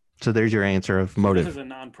 So there's your answer of motive. This is a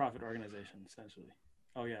nonprofit organization, essentially.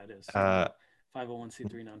 Oh yeah, it is.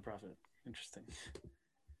 501c3 nonprofit. Interesting.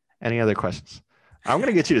 Any other questions? I'm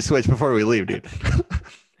gonna get you to switch before we leave, dude.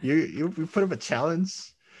 you put up a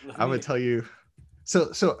challenge. I'm gonna tell you.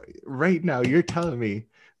 So right now you're telling me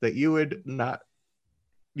that you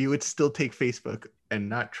would still take Facebook and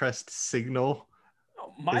not trust Signal.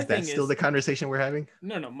 Is that still the conversation we're having?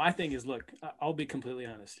 No. My thing is, look, I'll be completely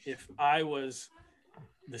honest. If I was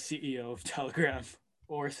the CEO of Telegram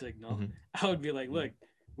or Signal, I would be like, look,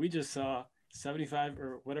 we just saw 75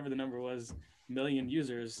 or whatever the number was million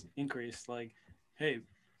users increase. Like, hey,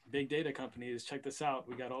 big data companies, check this out.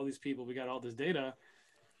 We got all these people. We got all this data.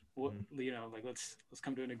 What, let's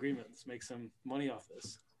come to an agreement. Let's make some money off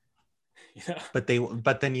this. But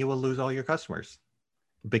then you will lose all your customers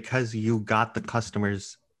because you got the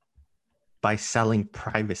customers by selling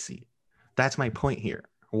privacy. That's my point here.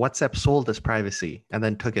 WhatsApp sold us privacy and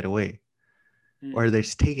then took it away, or they're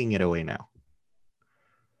taking it away now.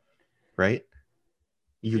 Right?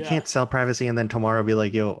 You can't sell privacy and then tomorrow be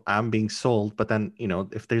like, yo, I'm being sold. But then,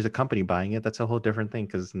 if there's a company buying it, that's a whole different thing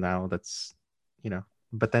because now that's,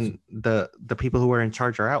 but then the people who are in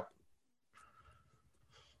charge are out.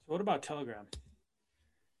 So what about Telegram?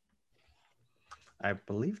 I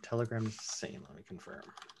believe Telegram is the same. Let me confirm.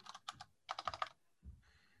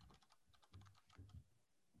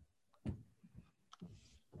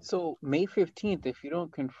 So May 15th, if you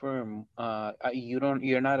don't confirm,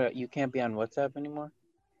 you can't be on WhatsApp anymore?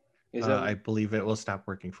 I believe it will stop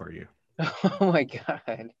working for you. Oh my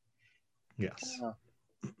God. Yes.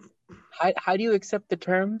 How do you accept the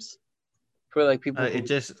terms for like people?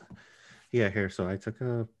 Here. So I took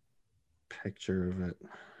a picture of it.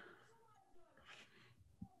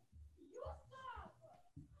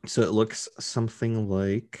 So it looks something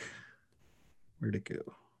like, where'd it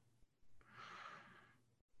go?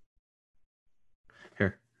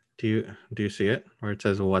 Here, do you see it where it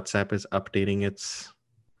says WhatsApp is updating its?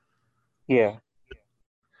 Yeah.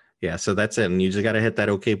 So that's it, and you just got to hit that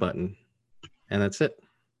OK button, and that's it.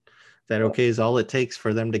 That OK is all it takes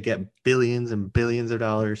for them to get billions and billions of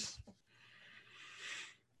dollars.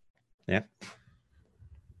 Yeah.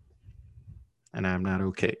 And I'm not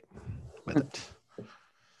okay with it.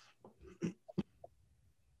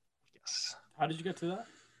 Yes. How did you get to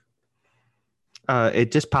that?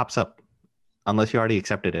 It just pops up unless you already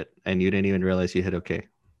accepted it and you didn't even realize you hit OK.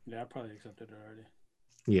 Yeah, I probably accepted it already.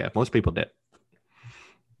 Yeah, most people did.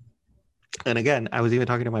 And again, I was even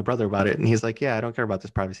talking to my brother about it, and he's like, yeah, I don't care about this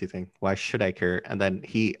privacy thing. Why should I care? And then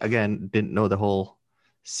he, again, didn't know the whole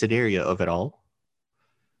scenario of it all.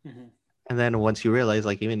 Mm-hmm. And then once you realize,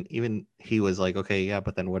 like, even he was like, okay, yeah,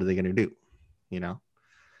 but then what are they going to do?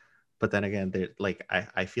 But then again,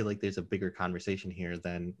 I feel like there's a bigger conversation here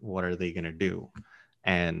than what are they going to do?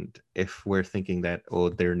 And if we're thinking that,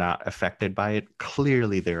 they're not affected by it,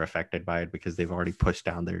 clearly they're affected by it because they've already pushed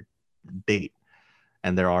down their date.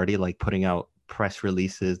 And they're already like putting out press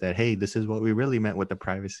releases that, hey, this is what we really meant with the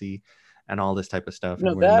privacy and all this type of stuff.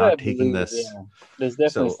 No, and we're not taking this. Yeah. There's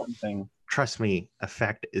definitely something. Trust me,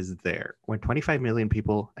 effect is there. When 25 million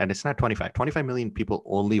people, and it's not 25 million people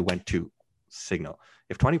only went to Signal.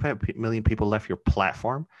 If 25 million people left your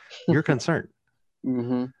platform, you're concerned.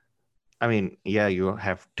 Mm-hmm. I mean, yeah, you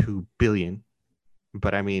have 2 billion,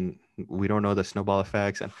 but I mean, we don't know the snowball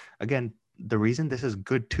effects. And again, the reason this is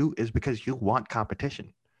good too is because you want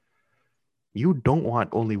competition. You don't want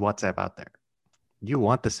only WhatsApp out there. You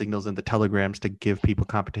want the Signals and the Telegrams to give people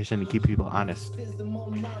competition and keep people honest.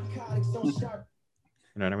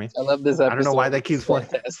 You know what I mean? I love this episode. I don't know why that keeps playing.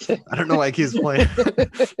 Fantastic. I don't know why it keeps playing.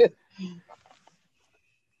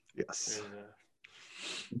 Yes.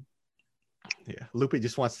 Yeah. Lupe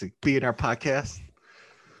just wants to be in our podcast.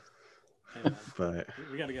 Hey, man, But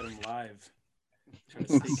we got to get him live. Trying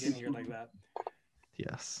to sneak in here like that.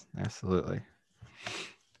 yes, absolutely.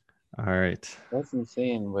 All right. That's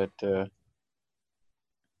insane, but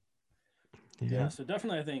Yeah, so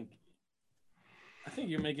definitely I think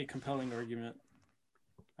you make a compelling argument.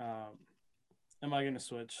 Am I going to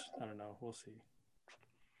switch? I don't know. We'll see.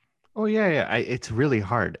 Oh yeah. It's really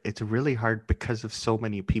hard. It's really hard because of so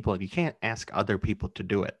many people, and you can't ask other people to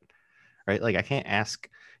do it, right? Like I can't ask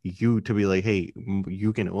you to be like, hey,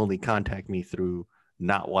 you can only contact me through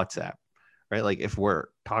not WhatsApp, right? Like if we're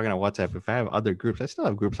talking on WhatsApp, if I have other groups, I still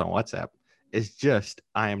have groups on WhatsApp. It's just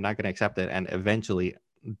I am not going to accept it, and eventually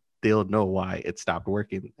they'll know why it stopped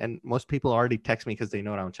working. And most people already text me because they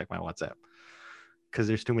know I don't check my WhatsApp because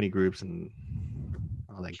there's too many groups and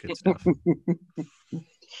all that good stuff.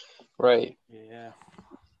 right. Yeah.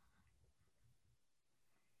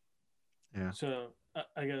 Yeah. So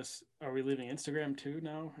I guess, are we leaving Instagram too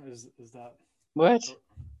now? Is that, What?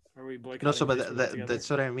 are we boycotting? No, so but Facebook altogether? that's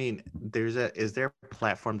what I mean. Is there a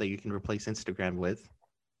platform that you can replace Instagram with?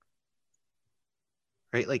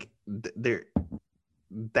 Right? Like there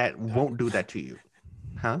that won't do that to you.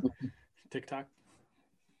 Huh? TikTok?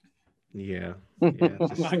 Yeah. I'm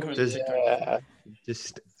Just, not going to just, TikTok. Yeah.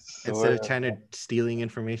 just So, instead of trying to stealing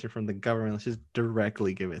information from the government, let's just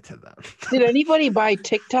directly give it to them. did anybody buy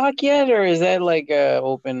TikTok yet, or is that like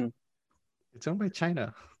open? It's owned by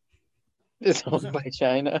China. It's owned Wasn't- by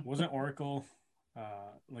China. Wasn't Oracle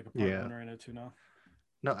like a part Yeah. owner in it too now?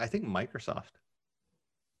 No, I think Microsoft.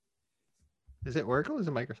 Is it Oracle? Or is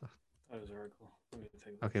it Microsoft? Oh, it was Oracle. Let me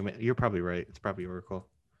take a look. Okay, you're probably right. It's probably Oracle.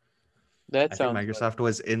 That I think sounds Microsoft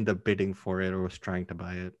was in the bidding for it or was trying to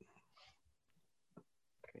buy it.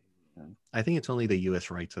 I think it's only the U.S.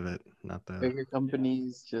 rights of it, not the. bigger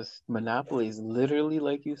companies, just monopolies, literally,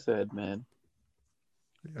 like you said, man.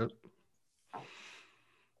 Yep.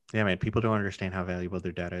 Yeah, man. People don't understand how valuable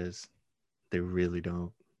their data is. They really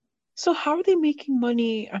don't. So how are they making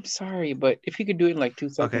money? I'm sorry, but if you could do it in like 2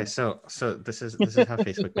 seconds. Okay, so this is how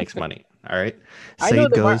Facebook makes money. All right. I know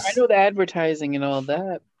the advertising and all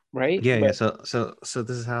that, right? Yeah, But yeah. So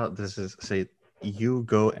this is how this is. Say you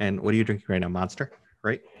go and what are you drinking right now? Monster,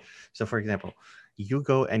 right? So for example, you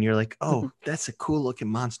go and you're like, oh, that's a cool looking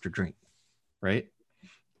Monster drink, right?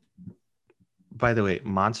 By the way,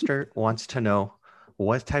 Monster wants to know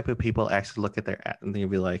what type of people actually look at their ad, and they'll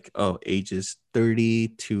be like, oh, ages 30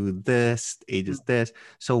 to this, ages this.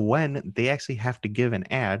 So when they actually have to give an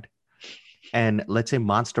ad, and let's say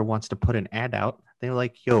Monster wants to put an ad out, they're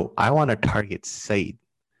like, yo, I want to target Said.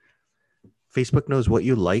 Facebook knows what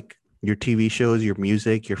you like, your TV shows, your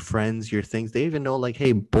music, your friends, your things. They even know like,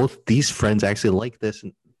 hey, both these friends actually like this.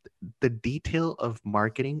 And the detail of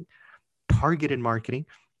marketing, targeted marketing,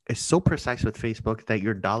 is so precise with Facebook that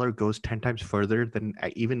your dollar goes 10 times further than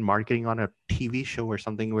even marketing on a TV show or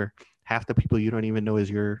something where half the people you don't even know is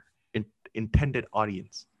your intended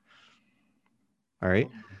audience. All right.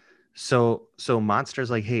 So Monster's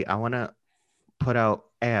like, hey, I want to put out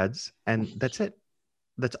ads, and that's it.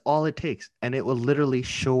 That's all it takes. And it will literally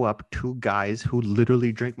show up two guys who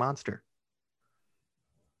literally drink Monster.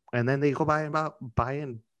 And then they go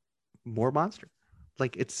buying more Monster.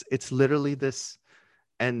 Like it's literally this.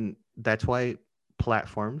 And that's why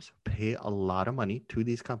platforms pay a lot of money to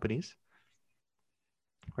these companies,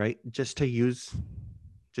 right? Just to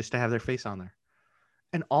have their face on there.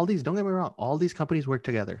 And all these, don't get me wrong, all these companies work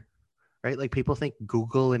together, right? Like people think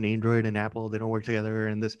Google and Android and Apple, they don't work together.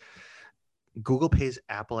 And this, Google pays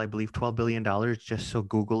Apple, I believe, $12 billion just so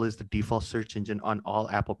Google is the default search engine on all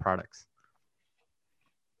Apple products.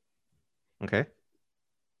 Okay.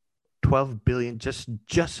 12 billion just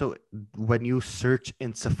so when you search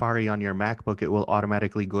in Safari on your MacBook, it will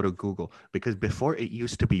automatically go to Google, because before it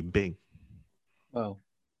used to be Bing. oh.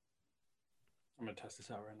 I'm going to test this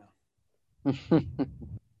out right now.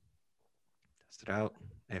 Test it out.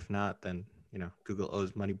 If not, then Google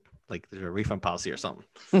owes money, like there's a refund policy or something.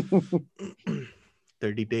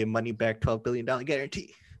 30-day money back, $12 billion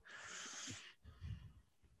guarantee.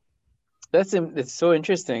 It's so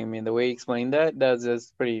interesting. I mean, the way you explained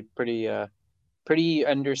that's pretty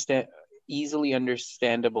easily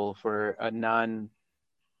understandable for a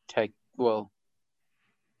non-tech, well,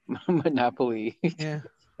 monopoly. Yeah.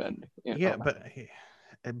 Yeah,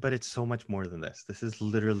 but it's so much more than this. This is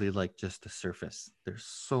literally like just the surface. There's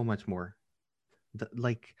so much more.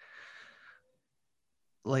 Like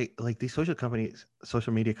these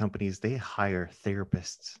social media companies, they hire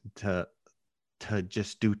therapists to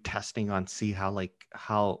just do testing on see how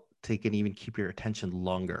they can even keep your attention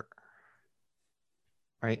longer,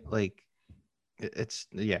 right? Like it's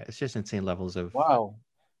just insane levels of Wow.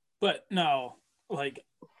 But no, like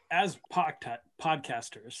as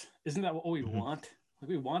podcasters, isn't that what we want? Like,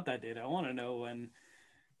 we want that data. I want to know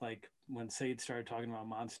when Sage started talking about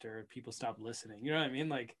Monster, people stopped listening. You know what I mean?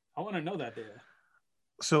 Like, I want to know that data.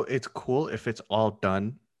 So it's cool if it's all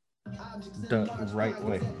done the right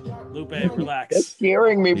way. Lupe, That's relax.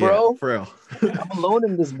 scaring me, bro. For real. I'm alone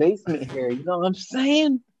in this basement here. You know what I'm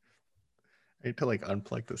saying? I need to like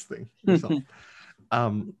unplug this thing or something.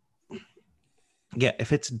 Yeah,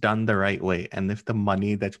 if it's done the right way, and if the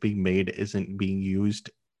money that's being made isn't being used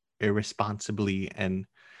irresponsibly, and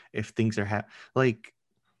if things are like,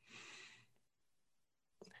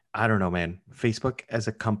 I don't know, man. Facebook as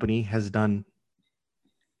a company has done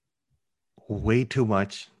way too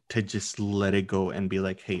much to just let it go and be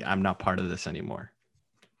like, hey, I'm not part of this anymore.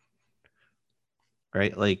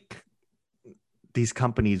 Right? Like, these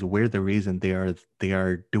companies, we're the reason they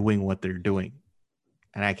are doing what they're doing.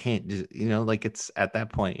 And I can't just, like, it's at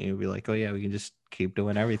that point you'll be like, oh yeah, we can just keep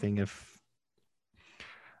doing everything. If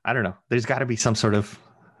I don't know, there's got to be some sort of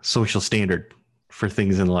social standard for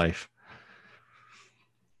things in life.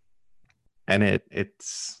 And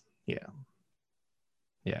it's I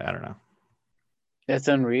don't know. That's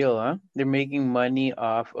unreal, huh? They're making money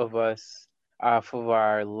off of us, off of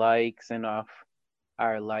our likes and off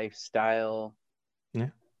our lifestyle. Yeah.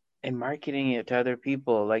 And marketing it to other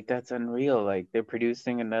people. Like, that's unreal. Like, they're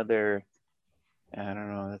producing another, I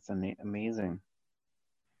don't know, that's amazing.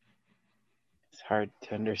 It's hard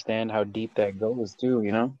to understand how deep that goes too,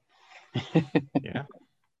 you know? Yeah.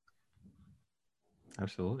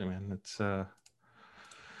 Absolutely, man. It's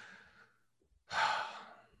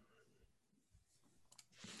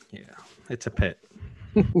yeah, it's a pit.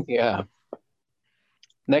 Yeah.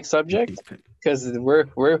 Next subject? Deep pit. Because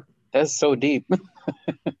we're that's so deep.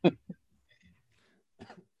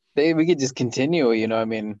 We could just continue, you know, I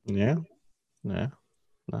mean. Yeah. No,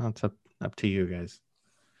 it's up to you guys.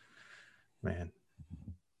 Man.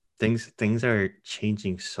 Things are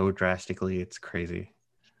changing so drastically, it's crazy.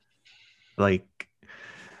 Like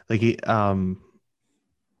man,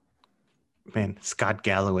 Scott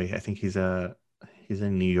Galloway, I think he's a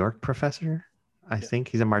New York professor. I think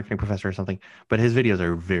he's a marketing professor or something, but his videos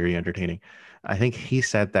are very entertaining. I think he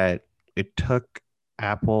said that it took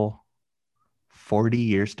Apple 40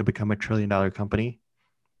 years to become $1 trillion company,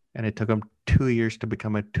 and it took them 2 years to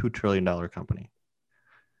become a $2 trillion company.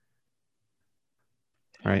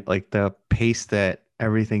 Right? Like, the pace that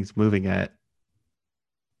everything's moving at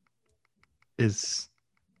is,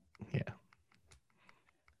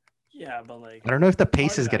 Yeah, but like, I don't know if the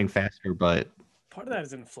pace part of is getting that- faster, but part of that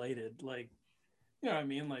is inflated. Like, you know what I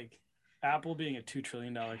mean? Like, Apple being a $2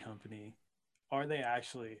 trillion company, are they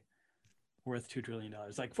actually worth $2 trillion?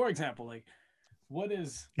 Like, for example, like, what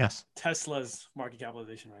is yes, Tesla's market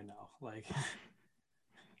capitalization right now? Like,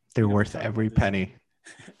 they're we worth talk every about this. penny.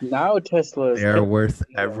 Now Tesla is They are worth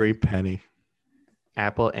every penny.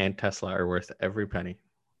 Apple and Tesla are worth every penny.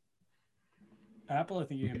 Apple, I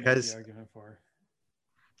think you can make Because- the argument for.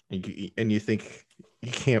 And you think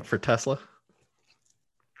you can't for Tesla?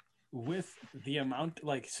 With the amount,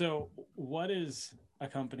 like, so what is a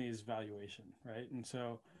company's valuation, right? And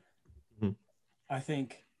so Mhm. I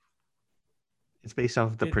think It's based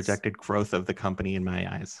off the It's- projected growth of the company in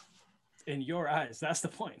my eyes. in your eyes, that's the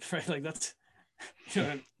point, right? Like, that's, you know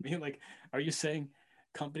what I mean? Like, are you saying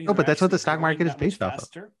companies? No, but are that's what actually the stock growing market is that much based off of.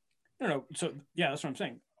 faster? No. So yeah, that's what I'm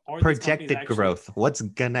saying. Are these companies Projected actually- growth. What's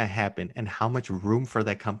gonna happen and how much room for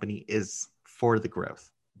that company is for the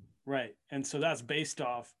growth. Right. And so that's based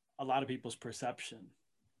off a lot of people's perception,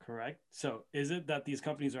 correct? So is it that these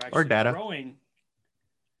companies are actually data. growing,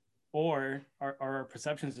 or are our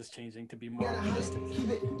perceptions just changing to be more realistic?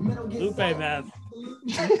 Lupe, man.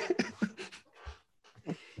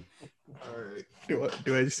 All right.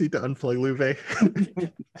 Do I just need to unplug Lupe?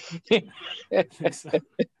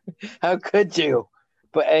 How could you?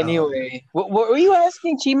 But anyway, what were you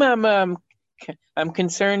asking, Chima? I'm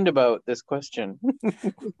concerned about this question.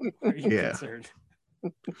 Are you Yeah. concerned?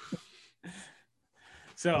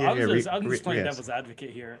 So Yeah, I'm just playing yes. devil's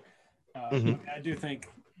advocate here. Mhm. I do think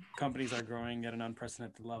companies are growing at an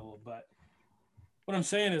unprecedented level, but what I'm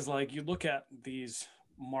saying is, like, you look at these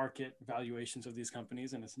market valuations of these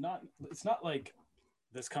companies, and it's not like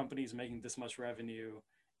this company is making this much revenue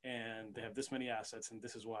and they have this many assets and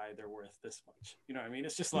this is why they're worth this much. You know what I mean?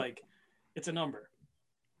 It's just like, it's a number.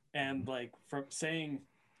 And like, from saying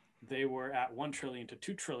they were at 1 trillion to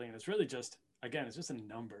 2 trillion, it's really just, again, it's just a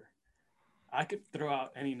number. I could throw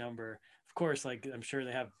out any number. Of course, like I'm sure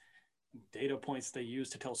they have data points they use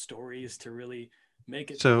to tell stories to really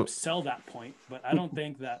make it So sell that point. But I don't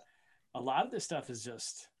think that a lot of this stuff is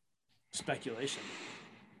just speculation.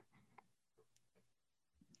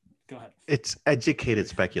 Go ahead. it's educated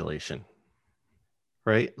speculation,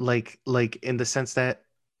 right? Like in the sense that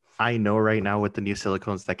I know right now with the new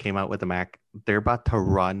silicones that came out with the Mac, they're about to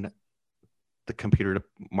run the computer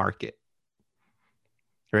market,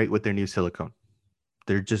 right? With their new silicone.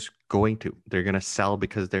 They're just they're going to sell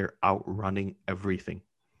because they're outrunning everything,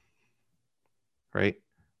 right?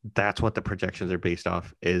 That's what the projections are based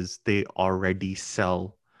off is they already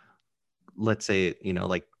sell, let's say,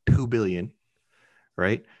 like 2 billion,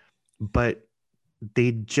 right? But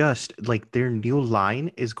they just like their new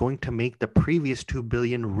line is going to make the previous 2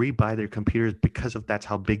 billion rebuy their computers because of that's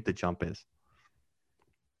how big the jump is.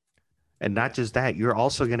 And not just that, you're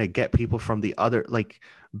also going to get people from the other, like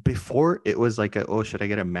before it was like, should I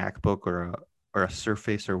get a MacBook or a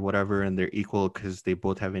Surface or whatever? And they're equal because they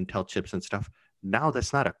both have Intel chips and stuff. Now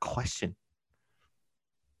that's not a question,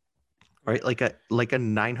 right? Like a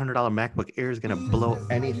 $900 MacBook Air is going to blow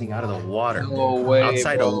anything out of the water. No way,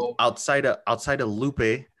 outside bro. of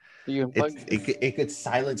Lupe, You it could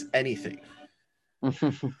silence anything,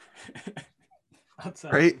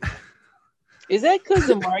 Outside right? Is that because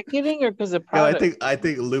of marketing or because of No, product? I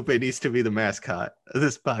think Lupe needs to be the mascot of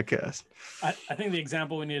this podcast. I think the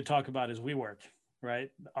example we need to talk about is WeWork, right?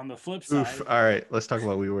 On the flip side, Oof. All right, let's talk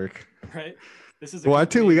about WeWork. right? This is Want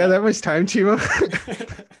to? We got that much time, Chimo?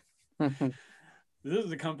 This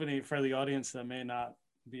is a company for the audience that may not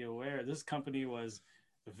be aware. This company was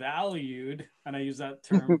valued, and I use that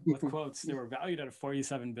term with quotes. They were valued at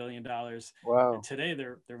 $47 billion. Wow. And today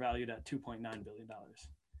they're valued at $2.9 billion.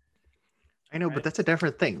 I know, but that's a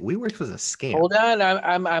different thing. WeWork was a scam. Hold on,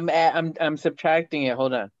 I'm subtracting it.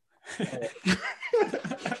 Hold on.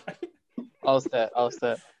 All set.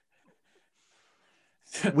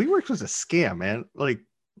 WeWork was a scam, man. Like,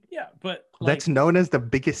 yeah, but that's known as the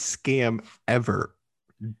biggest scam ever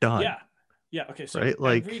done. Yeah. Okay, so right?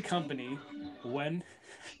 Like every company, when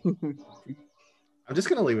I'm just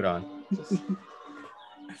gonna leave it on.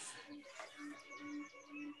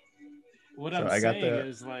 What I'm saying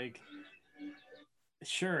is like,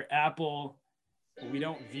 sure, Apple, we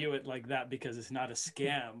don't view it like that because it's not a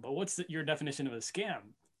scam. But what's your definition of a scam?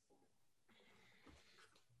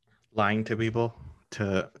 Lying to people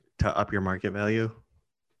to up your market value,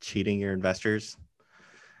 cheating your investors,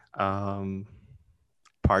 partying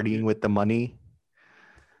with the money,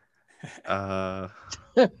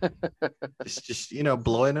 just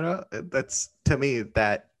blowing it up. That's, to me,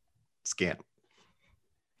 that scam,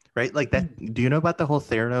 right? Like that. Do you know about the whole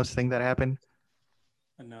Theranos thing that happened?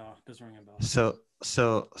 No, it doesn't ring a bell. So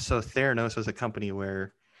Theranos was a company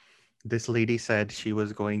where this lady said she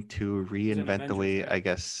was going to reinvent the way, right? I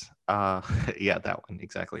guess. Yeah, that one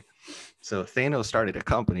exactly. So Thanos started a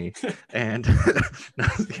company, and no,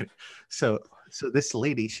 so this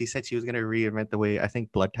lady, she said she was going to reinvent the way I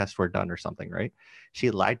think blood tests were done or something, right? She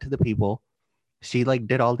lied to the people. She like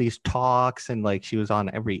did all these talks and like she was on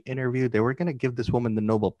every interview. They were going to give this woman the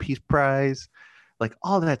Nobel Peace Prize, like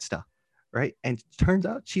all that stuff, right? And it turns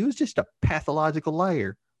out she was just a pathological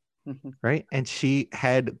liar. Right. And she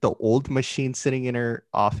had the old machine sitting in her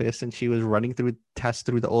office and she was running through tests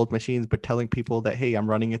through the old machines, but telling people that, hey, I'm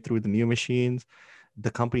running it through the new machines.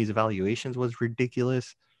 The company's evaluations was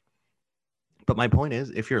ridiculous. But my point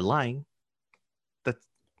is, if you're lying, that's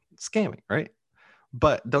scamming, right?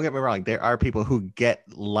 But don't get me wrong. There are people who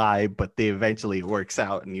lie, but they eventually it works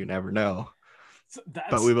out and you never know.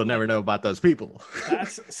 But we will never know about those people.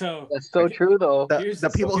 That's so true, though.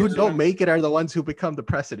 The people who don't make it are the ones who become the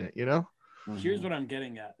precedent, Here's what I'm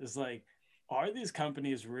getting at is like, are these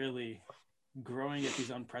companies really growing at these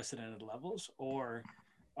unprecedented levels, or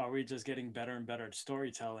are we just getting better and better at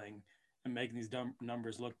storytelling and making these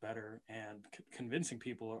numbers look better and convincing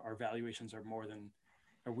people our valuations are more than,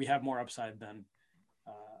 or we have more upside than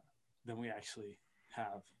we actually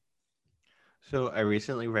have? So I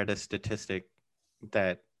recently read a statistic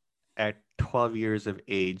that at 12 years of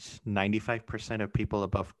age, 95% of people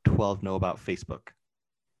above 12 know about Facebook.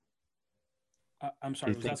 I'm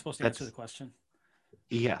sorry, was that supposed to answer the question?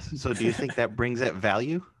 Yes. So do you think that brings it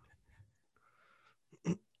value?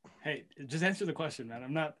 Hey, just answer the question, man.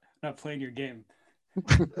 I'm not playing your game.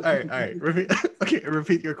 All right.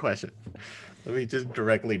 Repeat your question. Let me just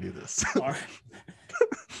directly do this.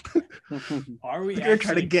 Are we actually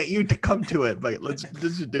trying to get you to come to it, but let's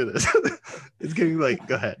just do this. It's getting late.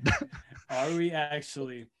 Go ahead.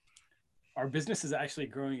 Our business is actually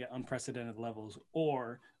growing at unprecedented levels,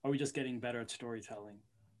 or are we just getting better at storytelling?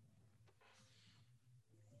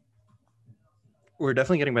 we're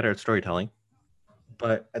definitely getting better at storytelling,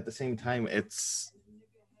 but at the same time, it's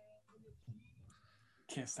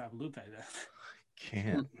Can't stop loop at that.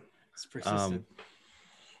 can't. It's persistent.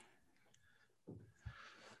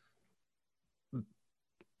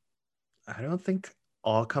 I don't think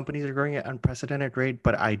all companies are growing at unprecedented rate,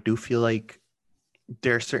 but I do feel like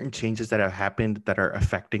there are certain changes that have happened that are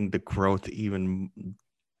affecting the growth, even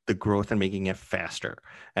the growth and making it faster.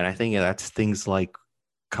 And I think that's things like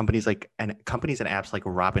companies and apps like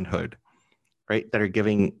Robinhood, right? That are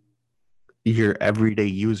giving your everyday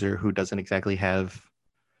user who doesn't exactly have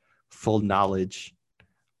full knowledge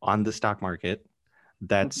on the stock market,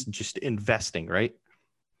 that's just investing, right?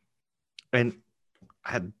 And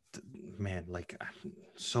man, like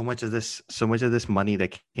so much of this money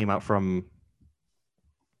that came out from,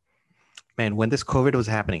 man, when this COVID was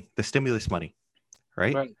happening, the stimulus money,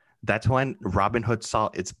 right? That's when Robinhood saw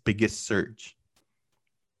its biggest surge.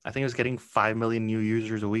 I think it was getting 5 million new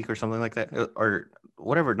users a week or something like that, or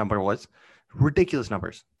whatever number it was. Ridiculous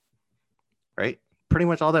numbers, right? Pretty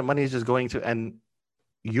much all that money is just going to, and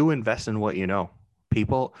you invest in what you know.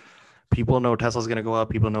 People know Tesla's going to go up.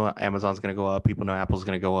 People know Amazon's going to go up. People know Apple's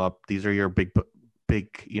going to go up. These are your big,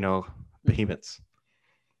 behemoths,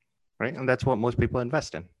 right? And that's what most people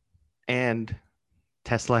invest in. And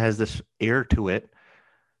Tesla has this air to it,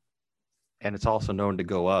 and it's also known to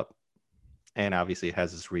go up. And obviously, it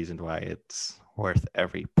has its reason why it's worth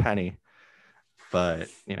every penny. But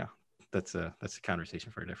that's a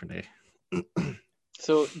conversation for a different day.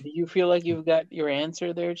 So, do you feel like you've got your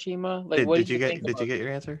answer there, Chima? Like, did you get your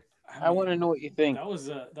answer? I want to know what you think. That was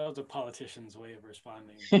a politician's way of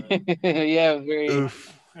responding. Yeah, very.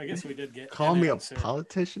 Oof. I guess we did get. Call me a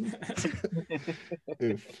politician.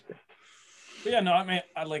 Oof. But yeah, no, I mean,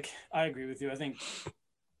 I agree with you. I think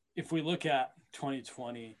if we look at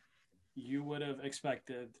 2020, you would have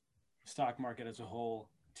expected stock market as a whole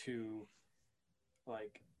to,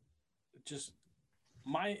 just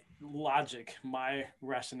my logic, my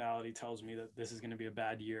rationality tells me that this is going to be a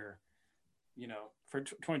bad year, for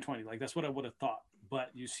 2020. Like, that's what I would have thought.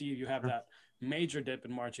 But you have that major dip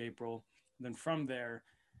in March, April. Then from there,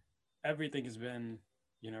 everything has been,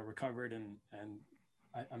 recovered. And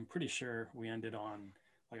I'm pretty sure we ended on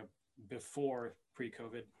before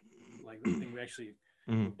pre-COVID, I think we actually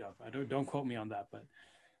moved up. Don't quote me on that, but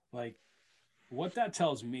what that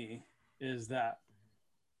tells me is that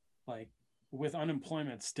with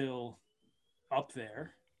unemployment still up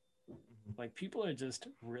there, people are just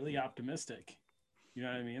really optimistic. You know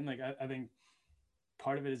what I mean? I think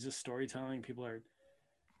part of it is just storytelling. People are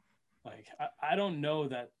I don't know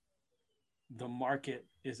that the market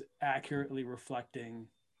is accurately reflecting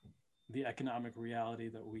the economic reality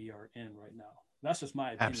that we are in right now. That's just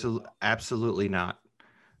my opinion. Absolutely not.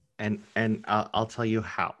 And I'll tell you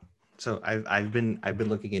how. So I've been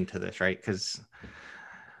looking into this, right? Because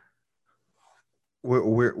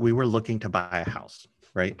we were looking to buy a house,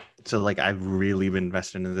 right? So I've really been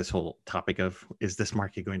invested in this whole topic of, is this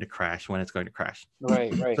market going to crash, when it's going to crash?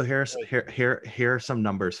 Right. So here are some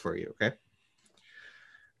numbers for you, okay?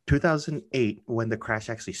 2008, when the crash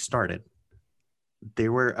actually started, they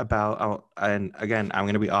were about, and again, I'm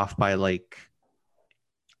going to be off by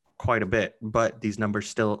quite a bit, but these numbers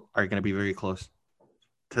still are going to be very close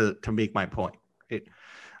to make my point, right?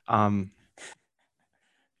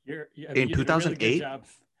 In 2008, you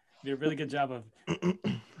did a really good job of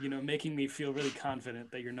making me feel really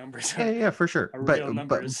confident that your numbers are for sure are real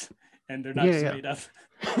numbers, and they're not made up.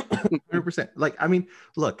 100%.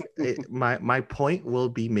 Look, my point will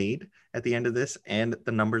be made at the end of this, and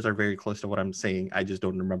the numbers are very close to what I'm saying. I just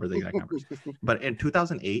don't remember the exact numbers. But in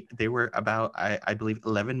 2008, there were about, I believe,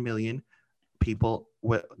 11 million people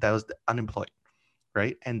that was unemployed,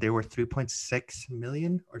 right? And there were 3.6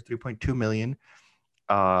 million or 3.2 million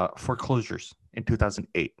foreclosures in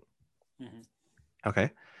 2008. Mm-hmm.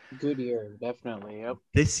 Okay. Good year, definitely. Yep.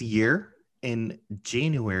 This year in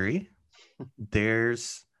January,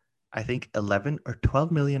 there's, I think, 11 or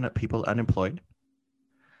 12 million people unemployed,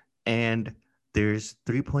 and there's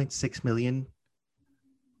 3.6 million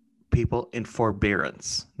people in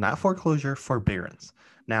forbearance, not foreclosure, forbearance.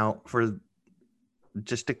 Now,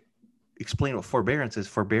 just to explain what forbearance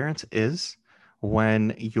is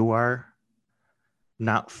when you are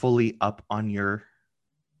not fully up on your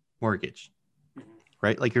mortgage,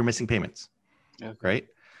 right? You're missing payments, Okay. right?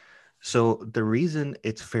 So the reason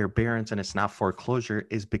it's forbearance and it's not foreclosure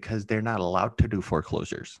is because they're not allowed to do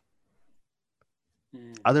foreclosures.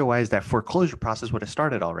 Otherwise, that foreclosure process would have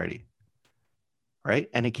started already, right?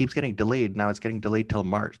 And it keeps getting delayed. Now it's getting delayed till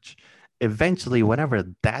March. Eventually, whenever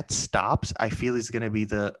that stops, I feel is going to be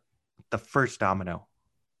the first domino.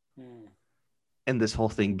 in this whole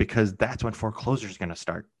thing, because that's when foreclosure is going to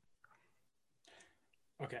start.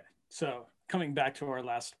 Okay, so coming back to our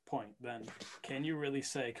last point, then, can you really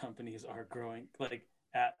say companies are growing like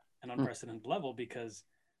at an unprecedented level? Because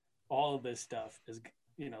all of this stuff is,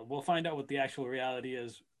 we'll find out what the actual reality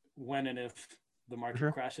is when and if the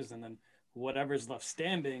market crashes, and then whatever's left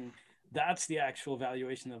standing, that's the actual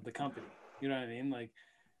valuation of the company. You know what I mean? Like,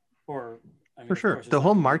 or I mean, For sure, the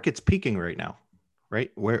whole market's peaking right now,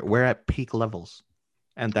 right? We're at peak levels,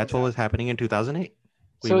 and that's what was happening in 2008.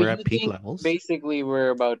 We were at peak levels. Basically, we're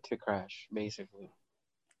about to crash. Basically.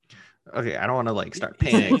 Okay, I don't want to like start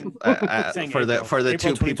panicking for the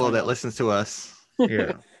two people that listens to us.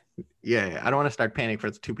 Yeah. I don't want to start panicking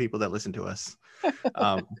for the two people that listen to us.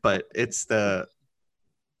 But it's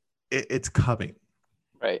coming.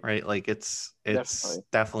 Right. Like it's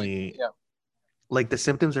definitely like the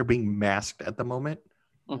symptoms are being masked at the moment.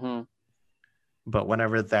 Mm-hmm. But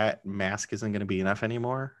whenever that mask isn't going to be enough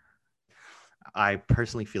anymore, I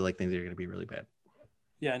personally feel like things are going to be really bad.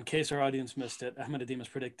 Yeah, in case our audience missed it, Ahmed Adim is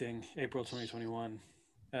predicting April 2021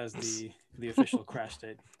 as the official crash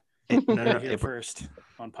date. No, here first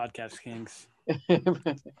on Podcast Kings.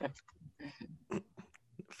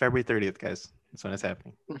 February 30th, guys. That's when it's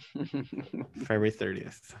happening. February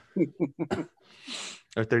 30th.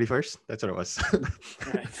 Or 31st? That's what it was.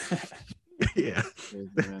 Right. Yeah.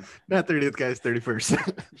 Not 30th, guys.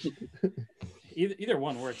 31st. Either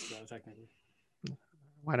one works, though, technically.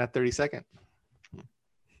 Why not 32nd?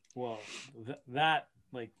 Well, that,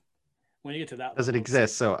 like, when you get to that doesn't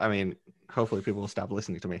exist. So, I mean, hopefully people will stop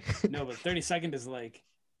listening to me. No, but 32nd is like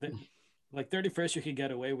 31st you could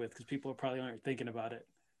get away with because people probably aren't thinking about it.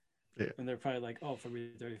 Yeah. And they're probably like, oh,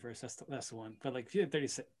 February 31st, that's the one. But like, if you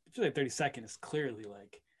like 32nd is clearly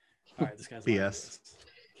like, all right, this guy's BS.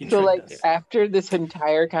 So like after this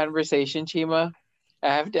entire conversation, Chima,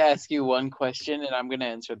 I have to ask you one question, and I'm gonna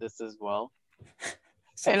answer this as well.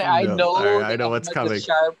 And I know what's coming.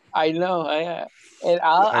 I know. And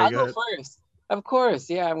I'll go first. Of course,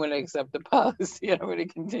 yeah. I'm going to accept the policy. I'm going to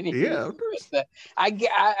continue. Yeah, of course. That.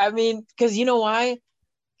 I mean, because you know why?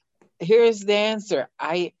 Here's the answer.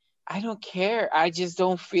 I don't care. I just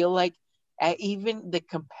don't feel like even the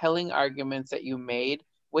compelling arguments that you made,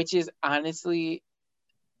 which is honestly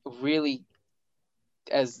really,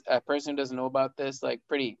 as a person who doesn't know about this, like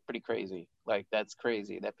pretty crazy. Like that's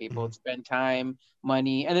crazy that people spend time,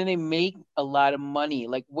 money, and then they make a lot of money,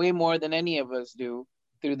 like way more than any of us do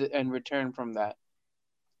in return from that.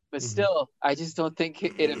 But still, I just don't think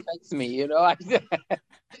it affects me, you know. I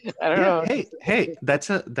don't know. Hey, that's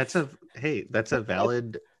a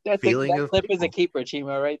valid feeling. That clip is a keeper,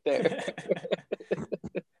 Chima, right there.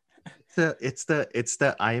 It's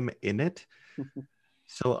the I'm in it.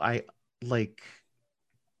 So I like.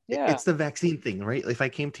 Yeah. It's the vaccine thing, right? If I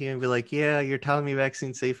came to you and be like, yeah, you're telling me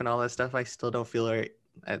vaccine's safe and all that stuff, I still don't feel right.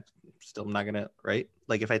 I'm still not gonna, right?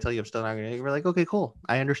 Like if I tell you I'm still not gonna, you're like, okay, cool.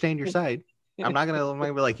 I understand your side. I'm not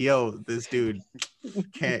gonna be like, yo, this dude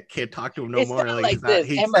can't talk to him no more. Like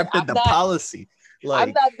he accepted the policy. Like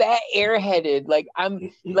I'm not that airheaded. Like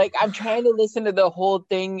I'm trying to listen to the whole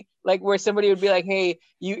thing, like where somebody would be like, hey,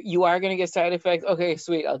 you are gonna get side effects. Okay,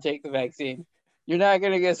 sweet, I'll take the vaccine. You're not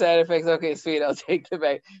going to get side effects. Okay, sweet. I'll take the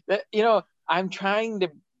back. I'm trying to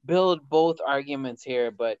build both arguments here,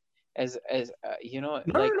 but as no.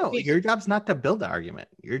 Your job's not to build the argument.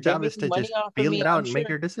 Your job is to just feel it out and make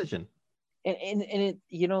your decision. And it,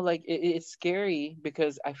 it's scary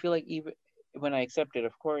because I feel like even when I accept it,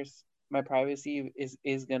 of course, my privacy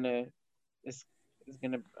is gonna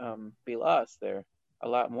be lost there a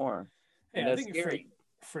lot more. Yeah, I think scary.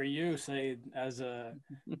 For you, say as a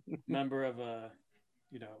member of a,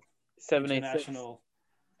 786 international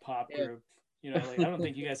pop group, like I don't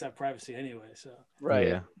think you guys have privacy anyway. So right,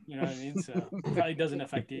 yeah. You know what I mean. So it probably doesn't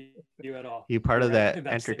affect you at all. You're part of that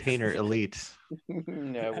entertainer elite.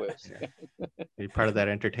 No, I wish. You're part of that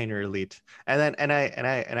entertainer elite, and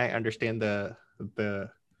I understand the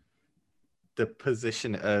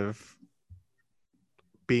position of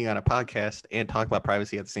being on a podcast and talk about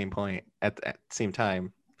privacy at the same point at the same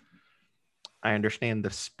time. I understand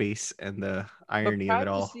the space and the irony of it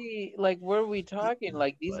all. Like, what are we talking?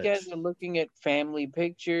 Like, these guys are looking at family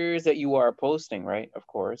pictures that you are posting, right? Of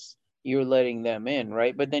course, you're letting them in,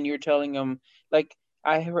 right? But then you're telling them, like,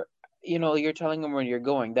 you're telling them where you're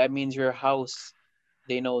going. That means your house.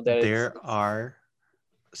 They know that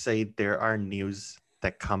there are news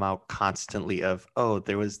that come out constantly of, oh,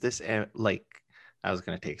 there was this, like, I was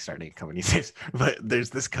going to start naming companies, but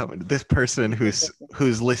there's this person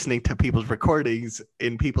who's listening to people's recordings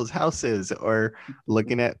in people's houses or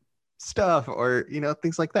looking at stuff or,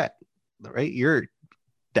 things like that, right? You're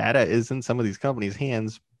data is in some of these companies'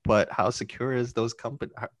 hands, but how secure is those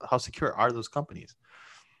company? How secure are those companies?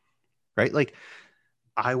 Right? Like,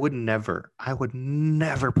 I would never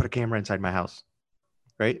put a camera inside my house.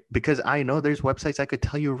 Right? Because I know there's websites I could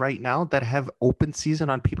tell you right now that have open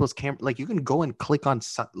season on people's camera. Like, you can go and click on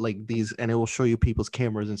like these, and it will show you people's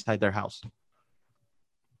cameras inside their house.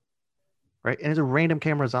 Right? And there's random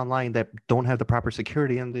cameras online that don't have the proper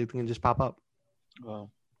security, and they can just pop up.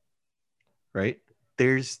 Wow. Right?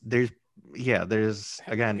 There's again,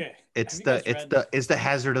 Okay. it's Have you guys read- it's the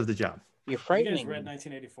hazard of the job. You're You frightening guys read me.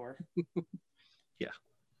 1984? Yeah.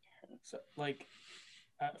 So, like,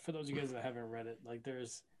 for those of you guys that haven't read it, like,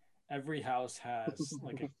 every house has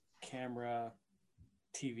like a camera,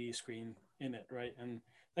 TV screen in it, right? And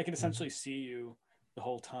they can essentially see you the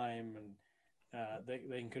whole time, and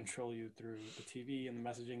they can control you through the TV and the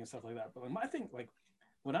messaging and stuff like that. But like, my thing, like,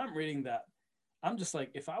 when I'm reading that, I'm just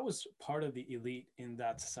like, if I was part of the elite in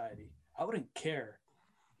that society, I wouldn't care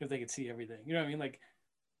if they could see everything. You know what I mean? Like,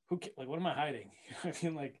 like, what am I hiding? You know what I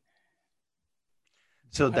mean? Like,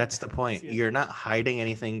 So that's the point. You're not hiding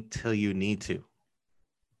anything till you need to.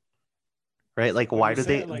 Right? Like, why do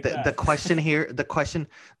they like the question here, the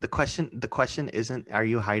question isn't, are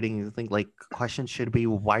you hiding anything? Like, question should be,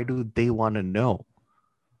 why do they want to know?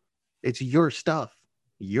 It's your stuff,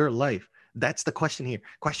 your life. That's the question here.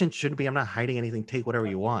 Question shouldn't be, I'm not hiding anything, take whatever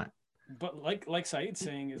you want. But like Saeed's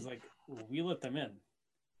saying, is like, we let them in.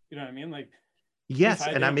 You know what I mean? Like, yes,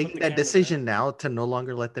 and I'm making that decision now to no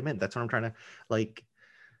longer let them in. That's what I'm trying to, like,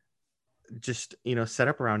 just, set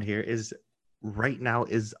up around here. Is right now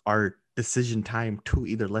is our decision time to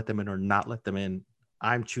either let them in or not let them in.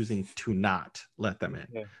 I'm choosing to not let them in.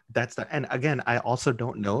 Yeah. And again, I also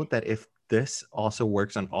don't know that if this also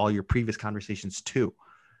works on all your previous conversations too,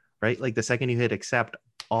 right? Like, the second you hit accept,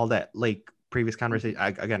 all that, like, previous conversation,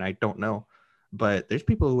 I don't know, but there's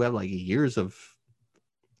people who have like years of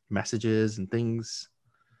messages and things.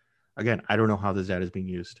 Again, I don't know how this data is being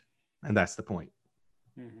used, and that's the point.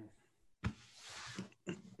 Mm-hmm.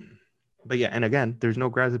 But yeah, and again, there's no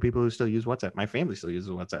grounds of people who still use WhatsApp. My family still uses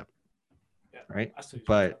WhatsApp. Yeah, right?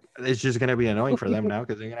 But WhatsApp. It's just going to be annoying for them now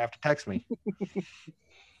because they're going to have to text me.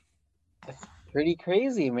 That's pretty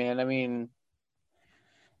crazy, man. I mean,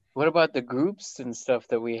 what about the groups and stuff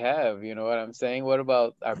that we have? You know what I'm saying? What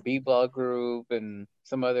about our B-Blog group and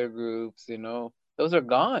some other groups, Those are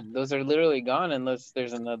gone. Those are literally gone unless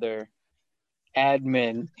there's another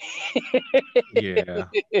admin. Yeah.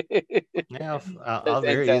 Yeah, I'll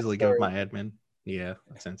very easily give my admin. Yeah,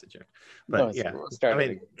 a sense check. But yeah, we'll start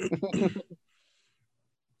but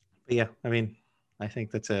yeah, I mean, I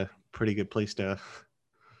think that's a pretty good place to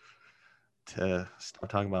start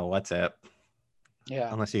talking about WhatsApp.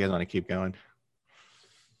 Yeah. Unless you guys want to keep going.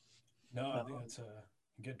 No, I think that's a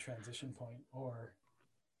good transition point, or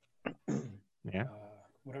yeah,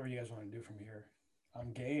 whatever you guys want to do from here.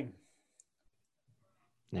 I'm game.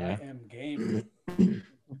 Yeah. I am game. You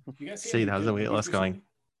guys see how's the weight loss going?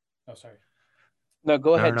 Oh, sorry. No,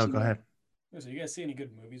 go ahead. No, go ahead. So you guys see any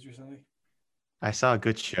good movies recently? I saw a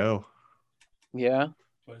good show. Yeah.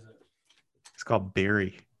 What is it? It's called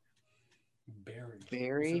Barry.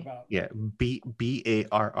 Barry? Yeah, Barry,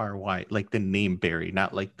 like the name Barry,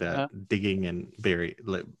 not like the digging and Barry,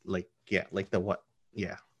 like yeah, like the what?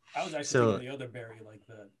 Yeah. I was actually thinking the other Barry, like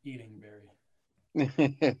the eating Barry.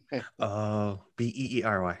 Oh, Beery.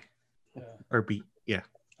 Yeah. Or B, yeah.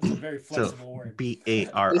 It's a very flexible word. Barry. This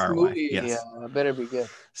movie, yes. Yeah, better be good.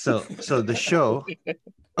 So the show,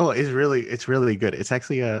 it's really good. It's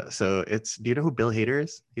actually do you know who Bill Hader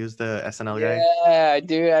is? He was the SNL guy. Yeah, I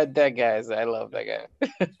do. That guy. I love that guy.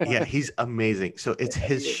 Yeah, he's amazing. So it's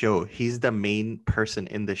his show. He's the main person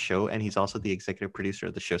in the show, and he's also the executive producer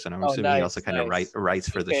of the show. So I'm assuming he also kind of writes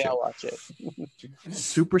for the show. I'll watch it.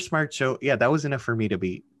 Super smart show. Yeah, that was enough for me to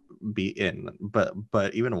be in. But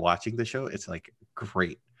even watching the show, it's like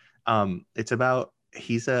great. It's about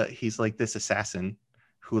he's like this assassin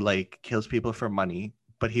who like kills people for money,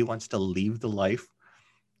 but he wants to leave the life.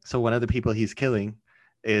 So one of the people he's killing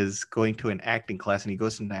is going to an acting class, and he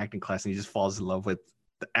goes to an acting class and he just falls in love with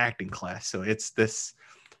the acting class. So it's this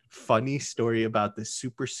funny story about this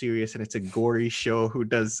super serious, and it's a gory show who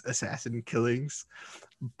does assassin killings,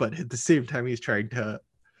 but at the same time he's trying to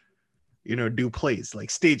do plays,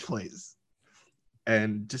 like stage plays,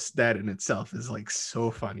 and just that in itself is like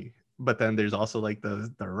so funny. But then there's also like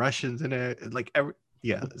the Russians in it, like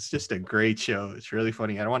yeah, it's just a great show. It's really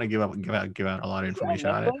funny. I don't want to give out a lot of information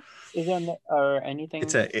on it. Is it on or anything?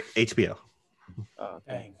 It's a HBO. Oh, okay.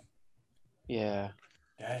 Dang. Yeah.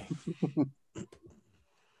 Dang.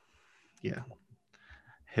 Yeah.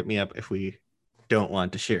 Hit me up if we don't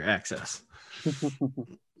want to share access.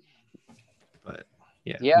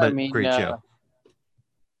 Yeah, Yeah, I but mean, great show.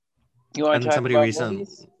 you want And to then talk somebody about recently,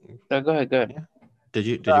 movies? No, go ahead, go ahead. yeah. Did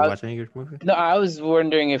you No, watch any of your movie? no, I was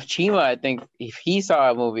wondering if Chima, I think, if he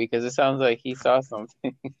saw a movie, because it sounds like he saw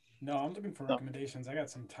something. No, I'm looking for No. recommendations. I got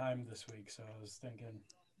some time this week, so I was thinking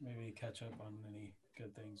maybe catch up on any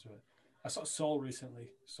good things. But I saw Soul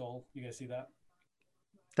recently. Soul, you guys see that?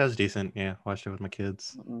 That was decent. Yeah, watched it with my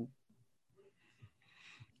kids. Mm-mm.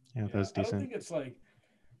 Yeah, that was I don't decent. think it's like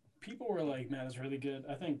people were like, man, it's really good.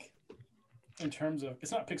 I think in terms of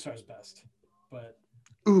it's not Pixar's best, but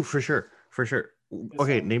Ooh, for sure, for sure. it's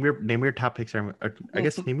Okay, name your top Pixar. I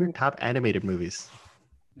guess name your top animated movies.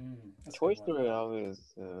 that's a Toy good one. Story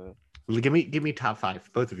always. Give me top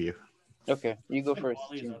 5, both of you. Okay, you go I think first.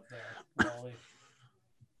 Wally's Chima. up there. Wally.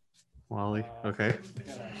 Wally. Okay. I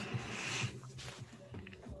gotta actually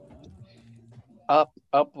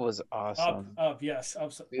Up was up, awesome. yes,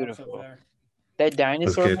 up's up Beautiful. there. That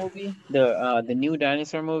dinosaur good. movie, the new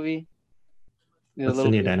dinosaur movie, the What's the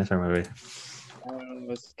little new bit, dinosaur movie? it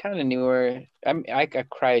was kind of newer. I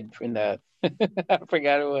cried in that. I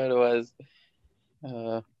forgot what it was. Uh,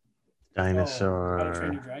 How to Train Dinosaur.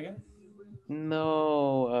 Your Dragon,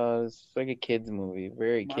 no, it's like a kids movie,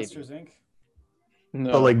 very kiddie. Monsters Inc. Oh,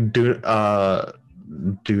 No. like Duno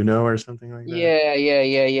or something like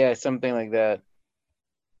that. Yeah, something like that.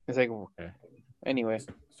 It's like Okay. anyway.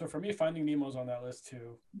 So for me, Finding Nemo's on that list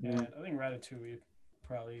too, Mhm. and I think Ratatouille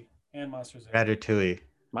probably, and Monsters Inc. Ratatouille.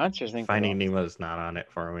 Monsters Inc. Finding was Nemo's not on it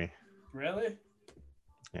for me. Really?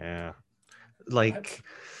 Yeah. Like.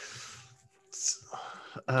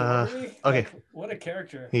 What? Okay. Like, what a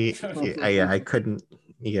character. I couldn't.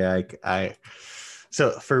 Yeah,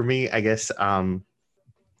 So for me, I guess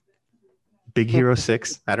Big Hero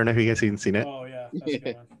 6. I don't know if you guys even seen it. Oh yeah, that's a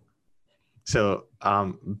good one. So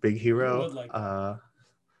Big Hero. would like that.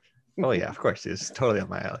 Oh yeah, of course, it's totally on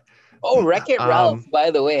my alley. Oh, Wreck-It Ralph, by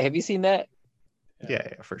the way. Have you seen that?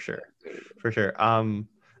 Yeah, for sure. For sure.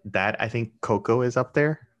 That I think Coco is up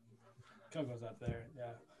there. Coco's up there,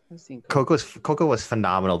 yeah. I've seen Coco was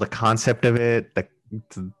phenomenal. The concept of it, the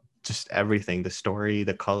just everything, the story,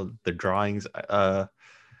 the color, the drawings. You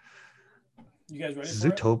guys ready for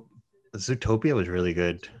it? Zootopia was really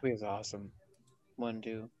good. It was awesome. 1,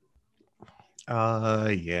 2.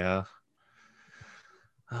 Yeah.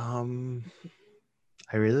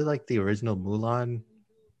 I really like the original Mulan.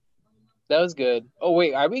 That was good. Oh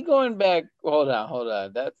wait, are we going back? Hold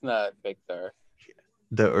on. That's not Pixar.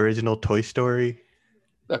 The original Toy Story.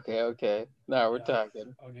 Okay. Now we're Yeah.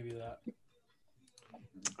 talking. I'll give you that.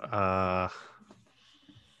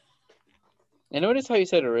 I noticed how you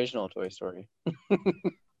said original Toy Story.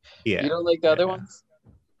 Yeah. You don't like the other ones?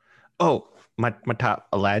 Oh, my top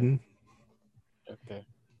Aladdin. Okay.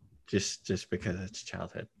 Just because it's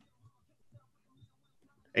childhood.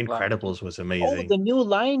 Incredibles was Oh, amazing. the new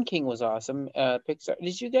Lion King was awesome. Pixar.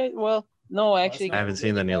 Did you guys? Well, no, actually. I haven't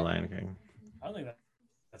seen the new Lion King. I don't think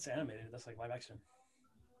that's animated. That's like live action.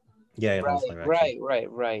 Yeah, it was live action.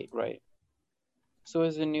 Right. So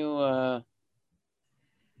is the new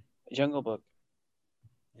Jungle Book.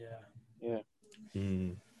 Yeah.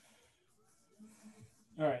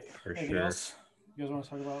 All right. For Anything sure. else you guys want to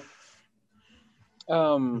talk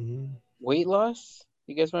about? Weight loss.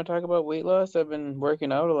 You guys want to talk about weight loss? I've been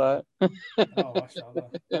working out a lot. Oh,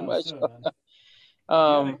 mashallah.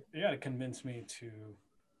 You gotta convince me to.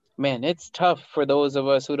 Man, it's tough for those of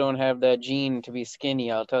us who don't have that gene to be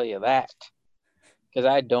skinny. I'll tell you that, because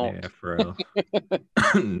I don't. Yeah, for real.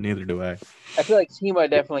 Neither do I. I feel like Chima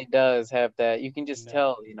definitely does have that. You can just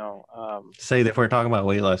tell, Say that if we're talking about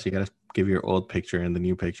weight loss, you gotta give your old picture and the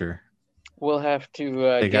new picture. We'll have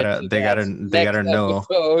to they gotta know.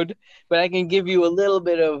 Episode, but I can give you a little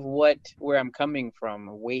bit of where I'm coming from,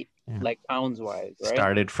 weight, like pounds wise, right?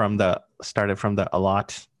 Started from the a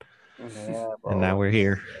lot, and now we're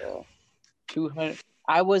here. 200.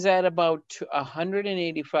 I was at about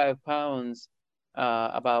 185 pounds,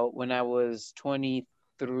 about when I was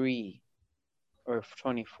 23 or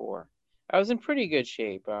 24. I was in pretty good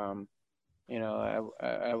shape. I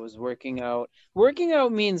was working out. Working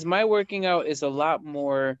out means my working out is a lot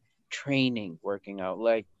more training working out,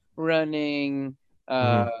 like running,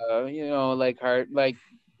 like hard, like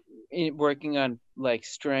working on like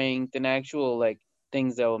strength and actual like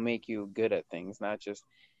things that will make you good at things, not just,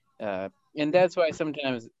 and that's why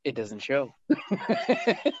sometimes it doesn't show.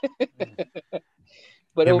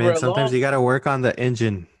 But yeah, man, sometimes you got to work on the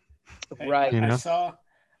engine. Right. I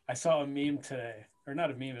saw a meme today. Or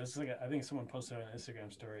not a meme. It was like I think someone posted on an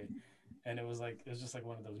Instagram story, and it was just like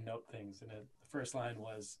one of those note things. And the first line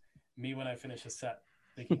was me when I finish a set,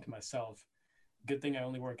 thinking to myself, "Good thing I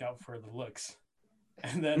only work out for the looks."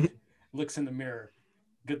 And then looks in the mirror,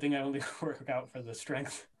 Good thing I only work out for the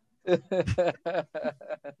strength.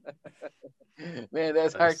 Man,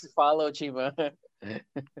 that's hard to follow, Chima.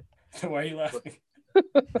 So why are you laughing?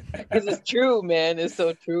 Because it's true, man. It's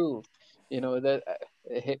so true. That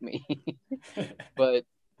it hit me. But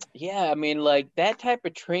yeah, I mean, like that type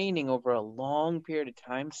of training over a long period of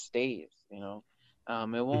time stays. It won't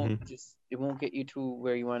it won't get you to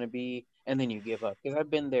where you want to be, and then you give up. Because I've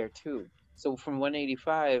been there too. So from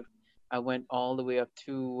 185, I went all the way up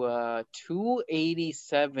to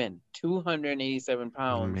 287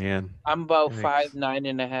 pounds. Man, I'm about yikes.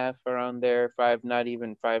 5'9.5" around there, five, not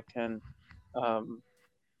even 5'10".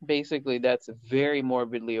 Basically, that's very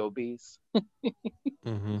morbidly obese,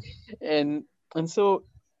 and so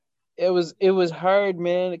it was hard,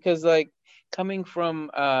 man, because like coming from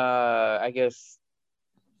I guess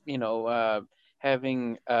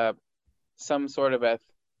having some sort of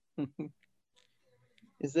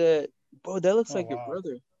is that, bro, that looks Oh like your wow.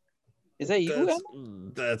 brother. Is that you, Emma?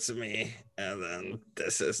 That's me, and then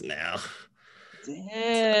this is now. Dang.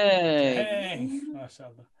 Dang.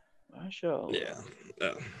 Mashallah. Mashallah. Yeah.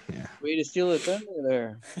 Oh, yeah. Way to steal the thunder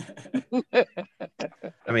there.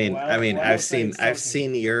 I mean, While I've Saeed's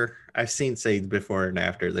seen Saeed before and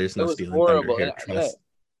after. There's It no was stealing thunder horrible. here. Yeah.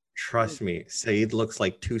 Trust me. Saeed looks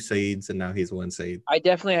like two Saeeds, and now he's one Saeed. I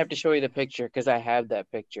definitely have to show you the picture because I have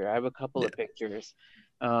that picture. I have a couple of pictures.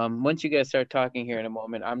 Once you guys start talking here in a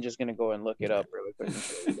moment, I'm just gonna go and look it up really quick. And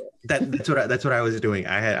show you that. That's what I was doing.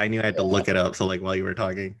 I knew I had to look it up. So like while you were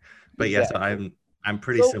talking, but Exactly. yeah, so I'm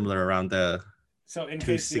pretty similar around the. So in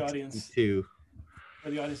case the audience, 262.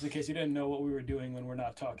 for the audience, in case you didn't know what we were doing when we're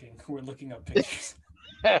not talking, we're looking up pictures.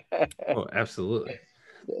 Oh, absolutely.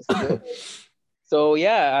 That's good. So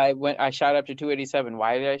yeah, I shot up to 287.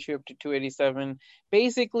 Why did I shoot up to 287?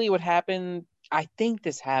 Basically, what happened, I think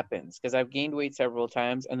this happens because I've gained weight several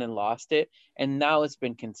times and then lost it, and now it's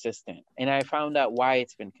been consistent. And I found out why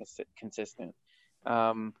it's been consistent.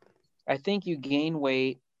 I think you gain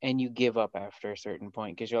weight and you give up after a certain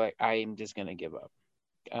point because you're like, I'm just gonna give up.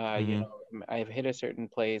 I've hit a certain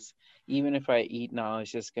place. Even if I eat now,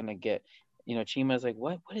 it's just gonna get. Chima's like,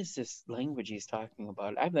 what is this language he's talking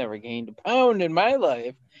about? I've never gained a pound in my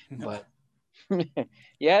life. No. But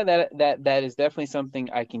yeah, that is definitely something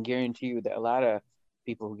I can guarantee you that a lot of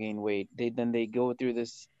people who gain weight, they go through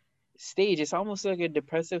this stage. It's almost like a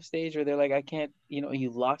depressive stage where they're like, I can't, you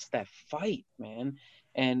lost that fight, man.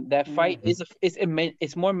 And that fight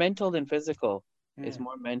it's more mental than physical. It's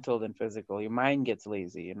more mental than physical. Your mind gets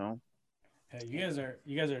lazy, Hey, you guys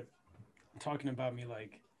are talking about me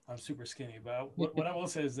like I'm super skinny, but what I will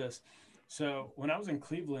say is this. So when I was in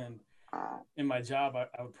Cleveland, in my job, I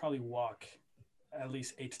would probably walk at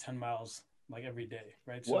least 8 to 10 miles like every day,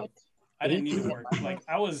 right? So What? I didn't need to work. Like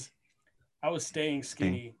I was staying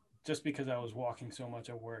skinny just because I was walking so much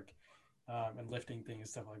at work and lifting things and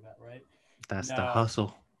stuff like that, right? That's Now, the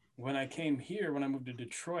hustle. When I came here, when I moved to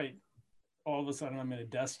Detroit, all of a sudden I'm in a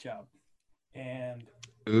desk job, and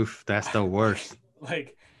Oof, that's the worst.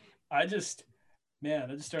 Like I just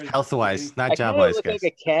started Health-wise, not I job-wise, look guys.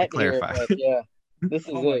 like a cat here, Clarify. but yeah, this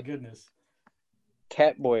is oh my it. goodness,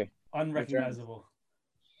 Cat boy. unrecognizable.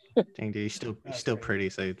 Dang, dude, you're still crazy. pretty,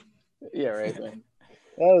 Saeed. Yeah, right, man.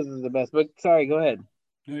 That was the best. But sorry, go ahead.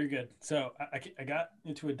 No, you're good. So I got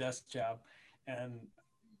into a desk job, and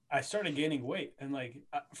I started gaining weight. And like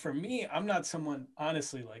for me, I'm not someone,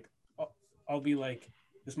 honestly, like I'll be like,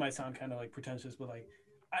 this might sound kind of like pretentious, but like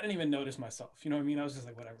I didn't even notice myself. You know what I mean? I was just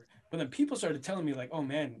like, whatever. But then people started telling me like, oh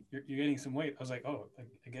man, you're getting some weight. I was like, oh,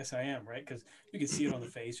 I guess I am, right? Because you can see it on the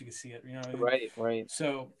face, you can see it, you know what I mean? Right.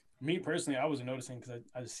 So me personally, I wasn't noticing because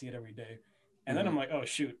I just see it every day. And then I'm like, oh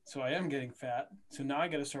shoot, so I am getting fat. So now I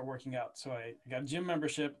got to start working out. So I got a gym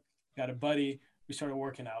membership, got a buddy. We started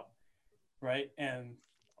working out, right? And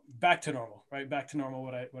back to normal, right? Back to normal.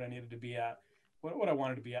 What I needed to be at, what I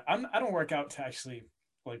wanted to be at. I don't work out to actually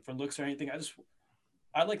like for looks or anything.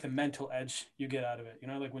 I like the mental edge you get out of it. You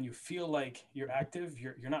know, like when you feel like you're active,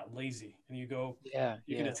 you're not lazy, and you go.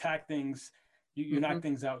 You can attack things. You knock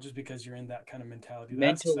things out just because you're in that kind of mentality.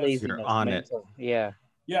 Mental laziness. You're on mental. It. Yeah.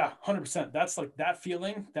 Yeah, 100%. That's like that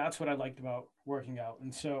feeling. That's what I liked about working out.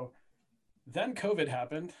 And so then COVID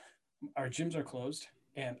happened. Our gyms are closed,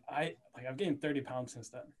 and I've gained 30 pounds since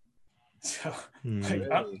then. So like,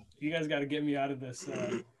 Really? you guys got to get me out of this.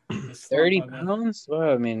 This 30 pounds?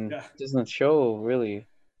 Well, I mean, doesn't show really.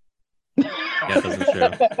 Yeah, it doesn't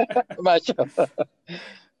show. Not sure.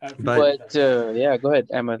 But yeah, go ahead,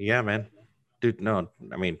 Emma. Yeah, man. Dude, no,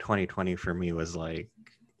 I mean 2020 for me was like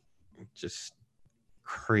just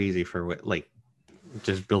crazy for what, like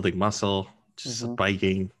just building muscle, just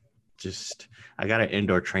biking, just I got an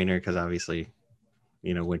indoor trainer because obviously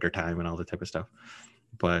winter time and all that type of stuff.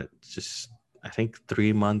 But just, I think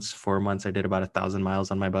 3 months, 4 months, I did about 1,000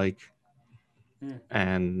 miles on my bike.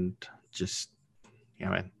 And just, yeah,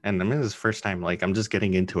 man. And I mean, this is the first time, like, I'm just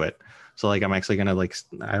getting into it. So like, I'm actually gonna, like,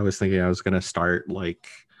 I was thinking I was gonna start like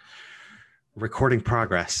recording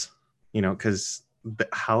progress, because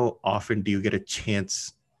how often do you get a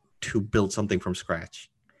chance to build something from scratch?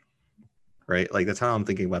 Right? Like, that's how I'm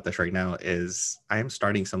thinking about this right now, is I am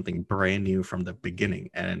starting something brand new from the beginning,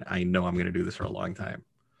 and I know I'm going to do this for a long time.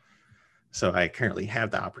 So I currently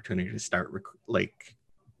have the opportunity to start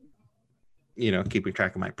keeping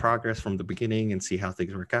track of my progress from the beginning and see how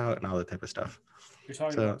things work out and all that type of stuff. You're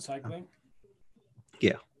talking about cycling?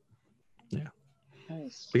 Yeah.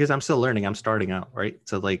 Nice. Because I'm still learning. I'm starting out, right?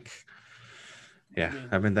 So like, yeah,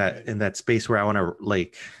 I'm in that space where I want to,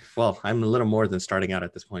 like, well, I'm a little more than starting out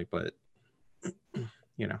at this point, but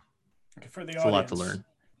okay, for the it's audience, a lot to learn.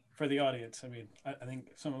 For the audience, I mean, I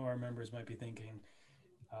think some of our members might be thinking,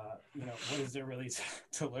 what is there really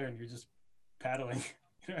to learn? You're just paddling.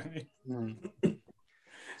 You know what I mean?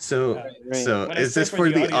 So is this for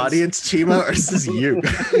the audience, Chima, or is this you?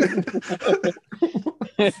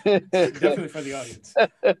 Definitely for the audience.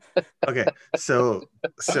 Okay, so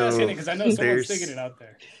I'm asking it because I know someone's thinking it out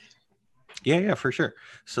there. Yeah, for sure.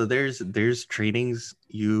 So there's trainings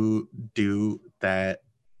you do that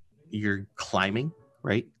you're climbing,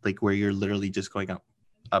 right? Like where you're literally just going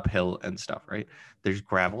uphill and stuff, right? There's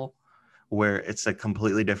gravel, where it's a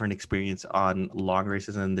completely different experience on long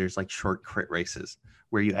races, and there's like short crit races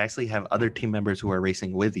where you actually have other team members who are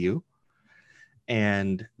racing with you,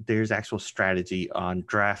 and there's actual strategy on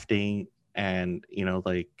drafting and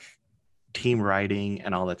like team riding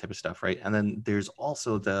and all that type of stuff, right? And then there's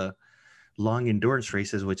also the long endurance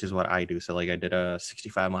races, which is what I do. So like I did a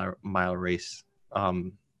 65-mile race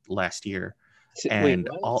last year. And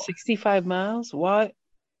wait, what? 65 miles? What?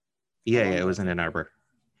 Yeah, it was in Ann Arbor.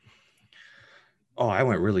 Oh, I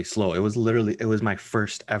went really slow. It was my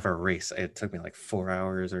first ever race. It took me like 4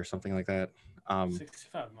 hours or something like that.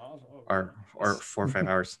 65 miles? Oh, or 4 or 5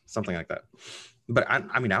 hours, something like that. But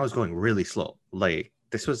I mean, I was going really slow. Like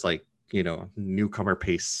this was like, newcomer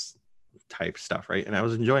pace type stuff, right? And I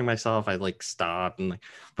was enjoying myself. I like stopped and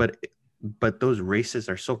but those races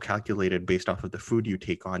are so calculated based off of the food you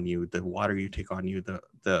take on you, the water you take on you,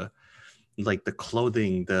 the like the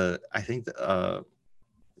clothing, I think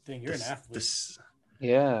Dang, you're an athlete.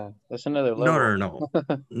 Yeah, that's another level.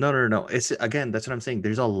 No. It's, again, that's what I'm saying.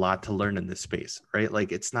 There's a lot to learn in this space, right?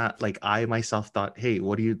 Like, it's not like I myself thought, hey,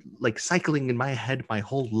 what do you like? Cycling in my head, my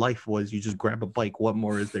whole life was you just grab a bike. What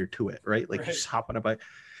more is there to it, right? Like, you just hop on a bike.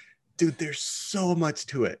 Dude, there's so much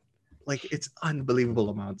to it. Like, it's unbelievable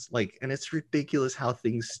amounts. Like, and it's ridiculous how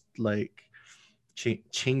things like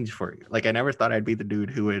change for you. Like, I never thought I'd be the dude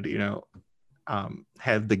who would,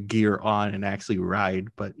 have the gear on and actually ride.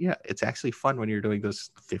 But yeah, it's actually fun when you're doing those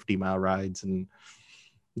 50-mile rides. And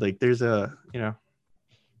like there's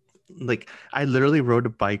like I literally rode a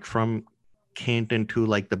bike from Canton to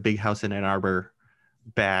like the big house in Ann Arbor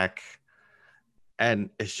back, and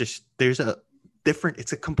it's just it's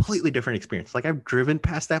a completely different experience. Like I've driven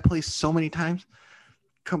past that place so many times,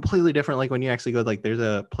 completely different. Like when you actually go, like there's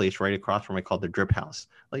a place right across from it called the Drip House.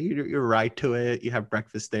 Like you ride to it, you have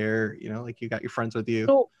breakfast there, like you got your friends with you.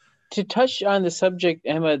 So to touch on the subject,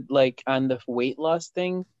 Emma, like on the weight loss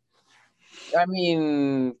thing, I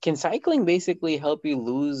mean, can cycling basically help you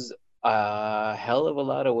lose a hell of a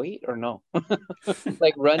lot of weight or no?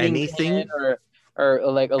 Like running or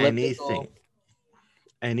like elliptical?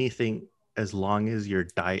 Anything as long as your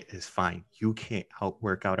diet is fine. You can't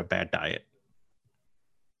outwork out a bad diet.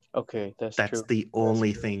 Okay, that's true. The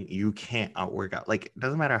only thing you can't outwork out. Like, it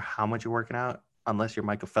doesn't matter how much you're working out, unless you're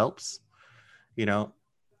Michael Phelps,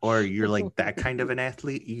 or you're like that kind of an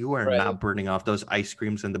athlete. You are not burning off those ice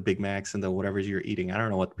creams and the Big Macs and the whatever you're eating. I don't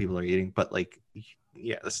know what the people are eating, but like,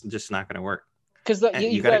 yeah, that's just not going to work. Because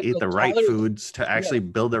you got to eat the right foods to actually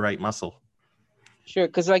build the right muscle. Sure,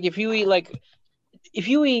 because like if you eat like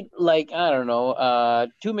I don't know,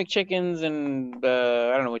 2 McChickens and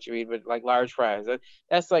I don't know what you eat, but like large fries,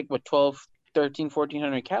 that's like what 12, 13,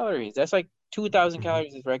 1400 calories. That's like 2,000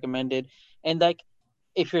 calories is recommended. And like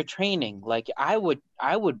if you're training, like I would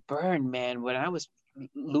burn, man, when I was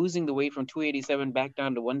losing the weight from 287 back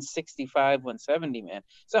down to 165, 170, man.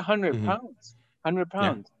 It's 100 pounds. 100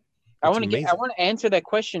 pounds. Yeah. I want to answer that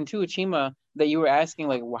question too, Chima, that you were asking,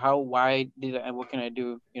 like why what can I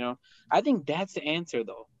do? I think that's the answer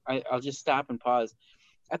though. I'll just stop and pause.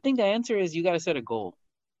 I think the answer is you got to set a goal.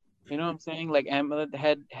 You know what I'm saying? Like Amulet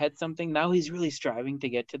had something. Now he's really striving to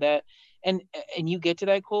get to that, and you get to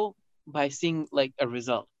that goal by seeing like a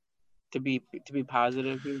result. to be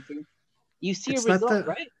positive here too? You see a It's not result, the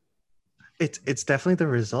right? it's definitely the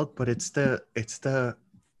result, but it's the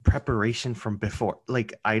preparation from before.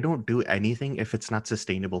 Like I don't do anything if it's not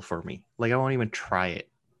sustainable for me. Like I won't even try it.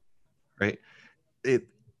 Right? It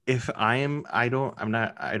if I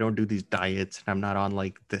don't do these diets and I'm not on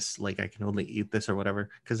like this, like I can only eat this or whatever,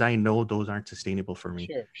 because I know those aren't sustainable for me.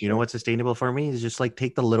 Sure, You know sure. what's sustainable for me is just like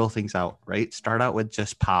take the little things out, right? Start out with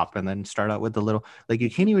just pop and then start out with the little, like you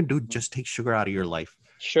can't even do just take sugar out of your life.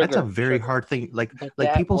 That's a Sugar, very sugar. hard thing. Like But like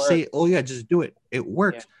that people say, oh works. yeah, just do it. It Yeah.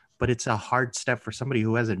 works, but it's a hard step for somebody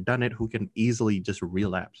who hasn't done it, who can easily just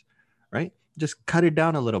relapse, right? Just cut it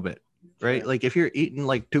down a little bit, right? Sure. Like if you're eating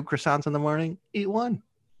like 2 croissants in the morning, eat one,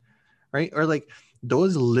 right? Or like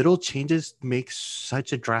those little changes make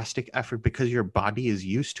such a drastic effort because your body is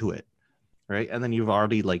used to it, right? And then you've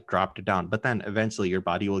already like dropped it down, but then eventually your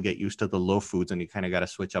body will get used to the low foods and you kind of got to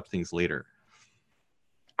switch up things later,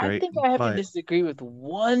 I right? think I have to But disagree with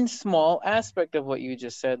one small aspect of what you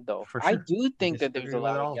just said, though. for I sure, do I think that there's disagree a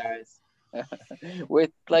with lot it of all. guys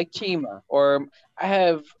with Chima, or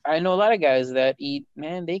I know a lot of guys that eat,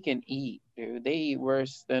 man, they can eat, dude. They eat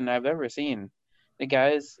worse than I've ever seen. The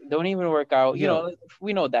guys don't even work out, Yo,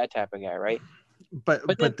 we know that type of guy, right? But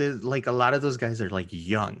then, but there's like a lot of those guys are like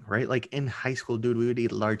young, right? Like in high school, dude, we would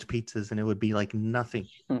eat large pizzas and it would be like nothing.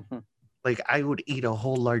 Like I would eat a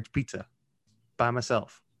whole large pizza by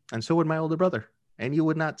myself, and so would my older brother, and you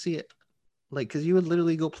would not see it. Like, because you would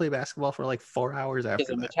literally go play basketball for like 4 hours because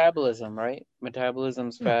after of that. metabolism, right?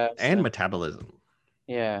 Metabolism's Yeah. fast, And and metabolism,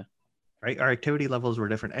 yeah, right? Our activity levels were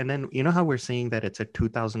different. And then, you know how we're saying that it's a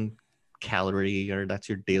 2000 calorie or that's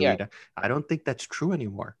your daily yeah, diet? I don't think that's true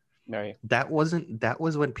anymore. right. That was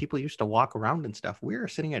when people used to walk around and stuff. We were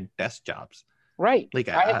sitting at desk jobs. Right. Like,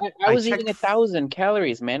 I I was eating checked. 1,000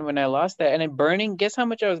 calories, man, when I lost that. And then burning, guess how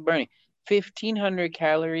much I was burning? 1,500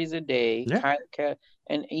 calories a day, Yeah.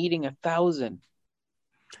 and eating 1,000.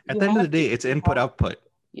 At You the end of have the to day, it's eat input hard. output.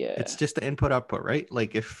 It's Yeah. just the input output, right?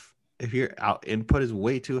 Like if your input is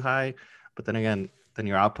way too high, but then again, then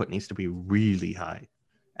your output needs to be really high,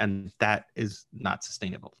 and that is not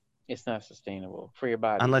sustainable It's not sustainable for your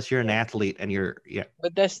body. unless you're an Yeah. athlete and you're yeah.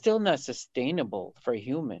 But that's still not sustainable for a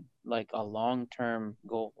human, like a long-term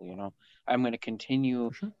goal. I'm going to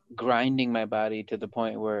continue For sure. grinding my body to the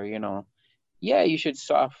point where, yeah, you should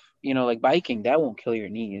like biking, that won't kill your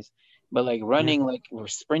knees. But like Yeah, running, like we're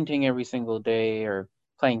sprinting every single day or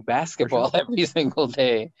playing for sure. basketball every single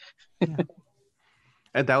day. Yeah.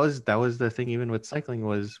 And that was the thing even with cycling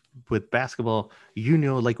was with basketball,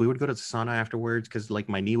 like we would go to the sauna afterwards because like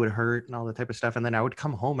my knee would hurt and all that type of stuff. And then I would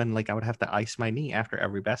come home and like I would have to ice my knee after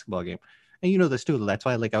every basketball game. And you know this too. That's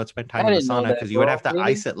why like I would spend time I in the didn't know sauna that, because you would bro. have to Really?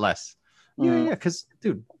 ice it less. Yeah, Mm, yeah. Because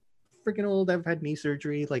dude, freaking old. I've had knee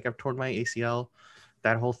surgery. Like I've torn my ACL,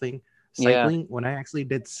 that whole thing. yeah. Cycling, when I actually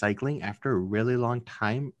did cycling after a really long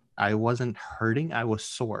time, I wasn't hurting. I was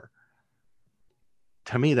sore.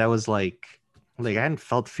 To me, that was like I hadn't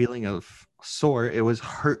felt feeling of sore. It was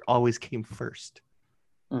hurt always came first,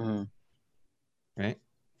 Hmm. right?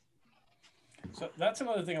 So that's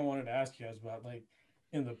another thing I wanted to ask you guys about. Like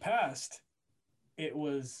in the past, it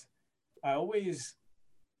was I always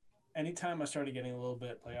anytime I started getting a little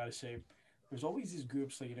bit like out of shape, there's always these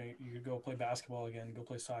groups like you could go play basketball again, go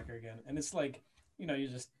play soccer again, and it's like you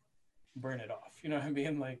just burn it off. You know what I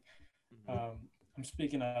mean? Like I'm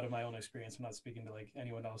speaking out of my own experience. I'm not speaking to like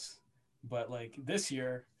anyone else. But like this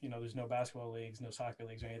year, there's no basketball leagues, no soccer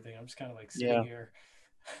leagues or anything. I'm just kind of like sitting Yeah. here.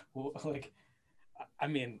 Well, like, I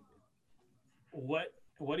mean, what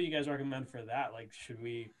do you guys recommend for that? Like, should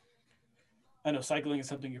we? I know cycling is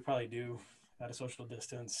something you probably do at a social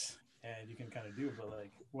distance, and you can kind of do. But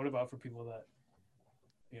like, what about for people that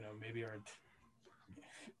maybe aren't?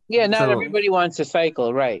 Yeah, I'm just not So wondering. everybody wants to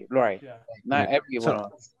cycle. Right, right. Yeah. Not right. everyone So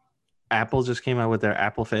wants. Apple just came out with their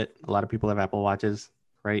Apple Fit. A lot of people have Apple Watches,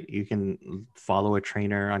 right? You can follow a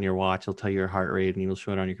trainer on your watch. He'll tell you your heart rate and you'll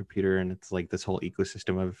show it on your computer. And it's like this whole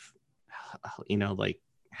ecosystem of, like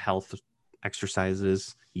health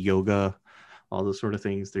exercises, yoga, all those sort of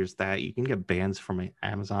things. There's that. You can get bands from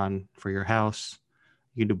Amazon for your house.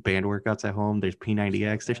 You can do band workouts at home. There's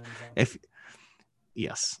P90X. There's if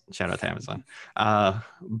yes, shout out to Amazon.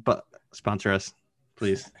 But sponsor us,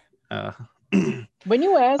 please. When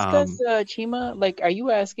you ask us, Um, Chima, like, are you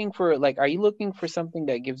looking for something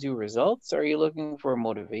that gives you results, or are you looking for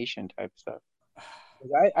motivation type stuff?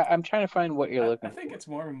 'Cause I'm trying to find what you're I looking think for. it's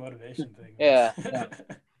more of a motivation thing, Yeah, yeah.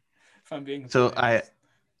 if I'm being so completely honest.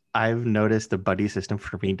 I've noticed the buddy system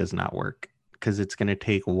for me does not work because it's gonna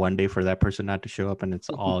take one day for that person not to show up and it's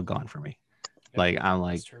all gone for me. Yeah, Like I'm that's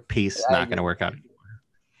like, true. peace, I not gonna agree. work out.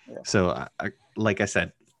 Yeah. So like I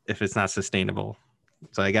said, if it's not sustainable.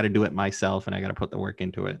 So I got to do it myself, and I got to put the work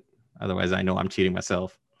into it. Otherwise, I know I'm cheating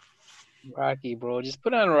myself. Rocky, bro. Just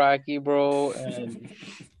put on Rocky, bro, and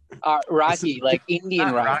Rocky, like Indian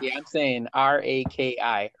not Rocky. Rocky. I'm saying Raki,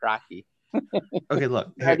 Rocky. Okay,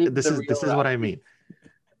 look, Not even this the is real what I Rocky. mean.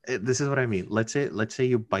 This is what I mean. Let's say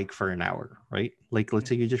you bike for an hour, right? Like let's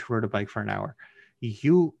say you just rode a bike for an hour.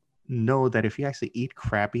 You know that if you actually eat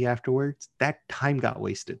crappy afterwards, that time got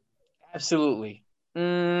wasted, Absolutely.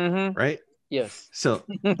 Mm-hmm. right? Yes. So,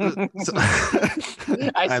 so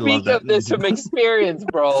I I love speak that. of this from experience,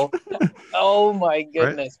 bro. Oh my Right?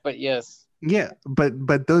 goodness. But yes. Yeah,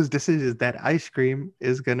 but those decisions, that ice cream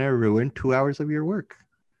is gonna ruin 2 hours of your work,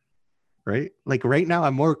 right? Like right now,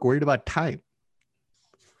 I'm more worried about time,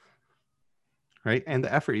 right, and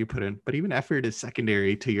the effort you put in. But even effort is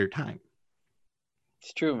secondary to your time.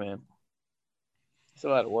 It's true, man. It's a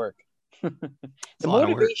lot of work. It's The a lot of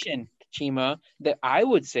work. motivation, Chima, that I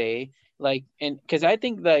would say, like, and because I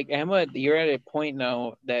think, like, Emma, you're at a point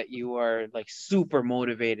now that you are like super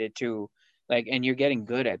motivated to, like, and you're getting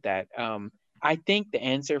good at that. I think the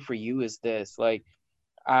answer for you is this, like,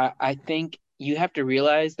 I think you have to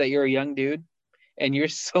realize that you're a young dude and you're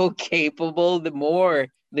so capable, the more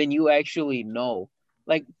than you actually know.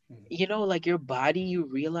 Like, like your body, you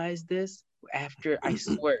realize this after, I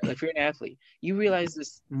swear, if you're an athlete, you realize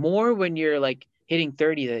this more when you're like hitting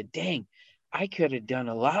 30, that dang, I could have done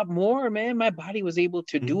a lot more, man. My body was able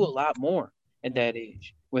to do a lot more at that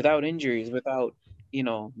age without injuries, without,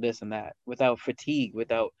 this and that, without fatigue,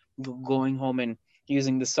 without going home and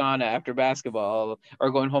using the sauna after basketball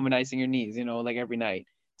or going home and icing your knees, like every night.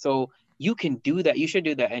 So you can do that. You should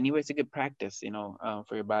do that anyway. It's a good practice,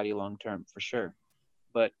 for your body long term, for sure.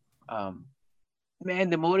 But man,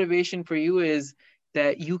 the motivation for you is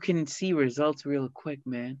that you can see results real quick,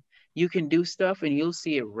 man. You can do stuff and you'll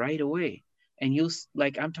see it right away. And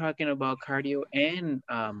like, I'm talking about cardio and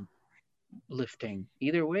lifting,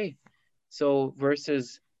 either way. So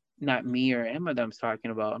versus not me or Emma that I'm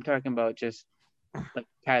talking about. I'm talking about just like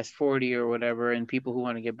past 40 or whatever, and people who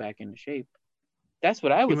want to get back into shape. That's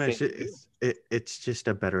what I would say. It's just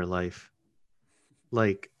a better life.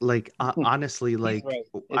 Like honestly, like Right.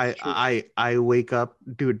 It's true. I wake up,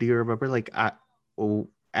 dude. Do you remember like at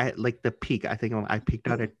like the peak? I think I peaked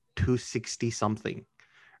out at 260 something,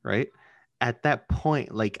 right? At that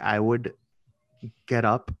point, like I would get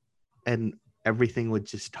up and everything would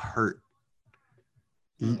just hurt.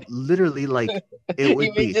 Literally, like it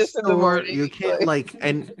would be just in the sore. morning, You can't like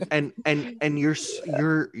and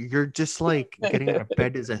you're just like getting out of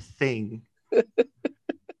bed is a thing,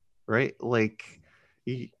 right? Like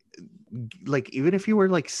even if you were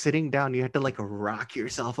like sitting down, you had to like rock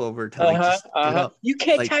yourself over to like just get up. You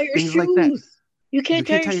can't Like tie your things shoes. like that. You can't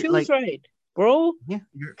tie your shoes right, bro. Yeah,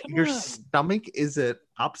 your stomach is an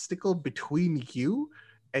obstacle between you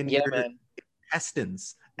and your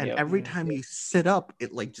intestines. And every time you sit up,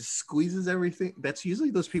 it like just squeezes everything. That's usually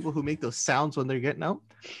those people who make those sounds when they're getting out,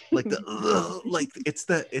 like the like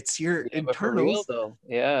it's your internals. For real, though.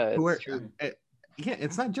 Yeah, it's true. Yeah,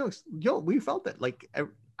 it's not jokes. Yo, we felt it. Like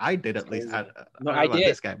I did at least. I don't know I about did.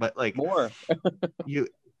 this guy, but like more. you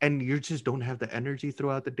just don't have the energy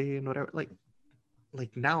throughout the day and whatever. Like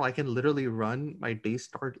now I can literally run my day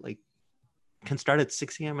can start at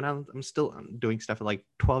 6 a.m. and I'm still doing stuff at like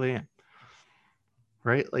 12 a.m.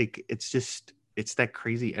 Right? Like it's that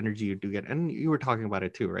crazy energy you do get. And you were talking about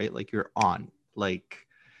it too, right? Like you're on, like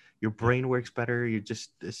your brain works better. It's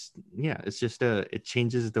just it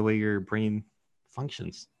changes the way your brain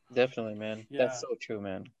functions. Definitely, man. Yeah. That's so true,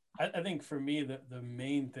 man. I think for me, the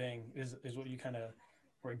main thing is what you kind of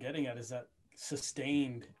were getting at, is that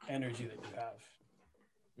sustained energy that you have.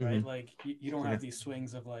 Right? Mm-hmm. Like you don't have these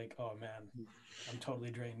swings of like, oh man, I'm totally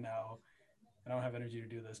drained now, I don't have energy to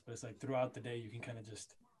do this. But it's like throughout the day you can kind of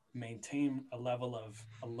just maintain a level of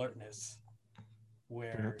alertness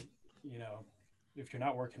where if you're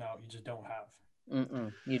not working out, you just don't have.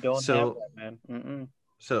 You don't have that, man.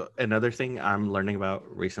 So another thing I'm learning about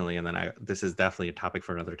recently, and then this is definitely a topic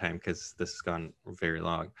for another time because this has gone very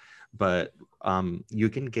long, but you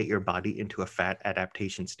can get your body into a fat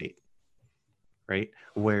adaptation state. Right?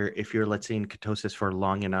 Where if you're, let's say, in ketosis for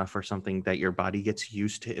long enough or something, that your body gets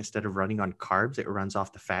used to, instead of running on carbs, it runs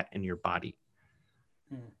off the fat in your body.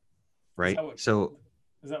 Right? Is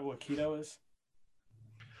that what keto is?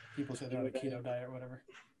 People say they're on a keto diet or whatever.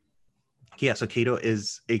 Yeah, so keto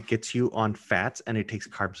it gets you on fats and it takes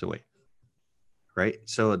carbs away. Right?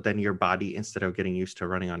 So then your body, instead of getting used to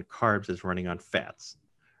running on carbs, is running on fats.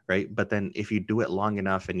 Right? But then if you do it long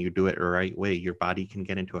enough and you do it the right way, your body can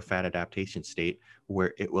get into a fat adaptation state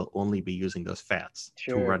where it will only be using those fats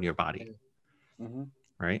to run your body.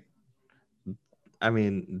 right? I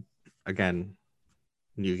mean, again,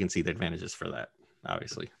 you can see the advantages for that,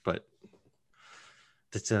 obviously, but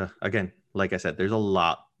it's again, like I said, there's a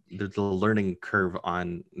learning curve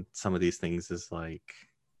on some of these things is like,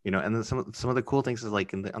 you know, and then some of the cool things is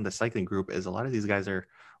like on the cycling group is a lot of these guys are,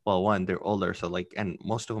 well, one, they're older. So like, and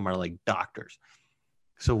most of them are like doctors.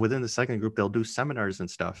 So within the cycling group, they'll do seminars and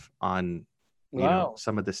stuff on, you know, Wow.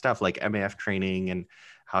 some of the stuff like MAF training and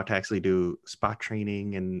how to actually do spot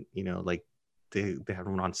training. And, you know, like they had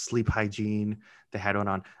one on sleep hygiene. They had one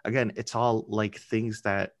on, again, it's all like things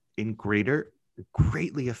that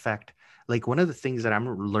greatly affect. Like one of the things that I'm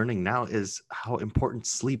learning now is how important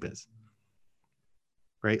sleep is,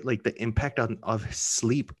 right? Like the impact of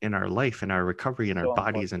sleep in our life, in our recovery, in our So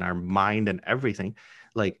bodies, in important. our mind and everything.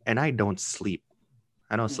 Like, and I don't sleep.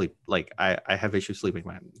 Like I have issues sleeping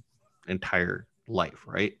my entire life,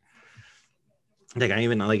 right? Like I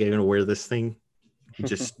even wear this thing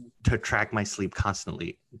just to track my sleep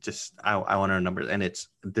constantly. Just I want to know numbers. And it's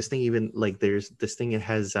this thing, even like there's this thing, it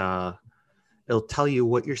has it'll tell you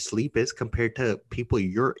what your sleep is compared to people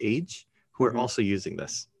your age who are also using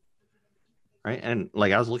this. Right. And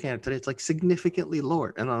like I was looking at it today, it's like significantly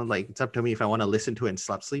lower. And I'm like, it's up to me if I want to listen to it and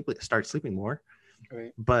start sleeping more.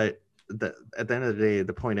 Right. But at the end of the day,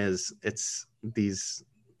 the point is it's these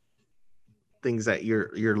things that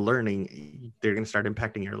you're learning, they're going to start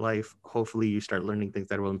impacting your life. Hopefully you start learning things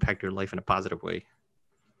that will impact your life in a positive way.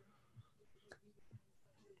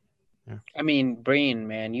 Yeah. I mean, brain,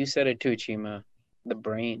 man. You said it too, Chima. The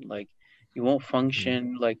brain, like, you won't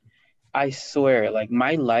function. Like, I swear, like,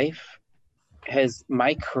 my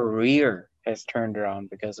career has turned around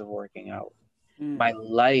because of working out. My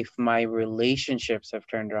life, my relationships have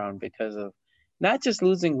turned around because of not just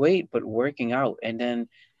losing weight, but working out. And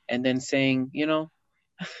then saying, you know,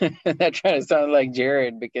 not trying to sound like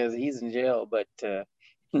Jared because he's in jail, but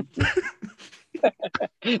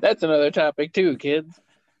that's another topic too, kids.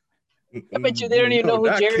 I bet you they don't even No, know who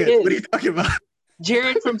not Jared kids. What are is. you talking about?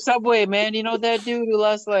 Jared from Subway, man. You know that dude who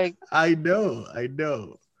lost like. I know. They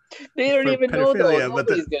don't For even know though. pedophilia, but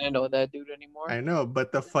Nobody's gonna know that dude anymore. I know,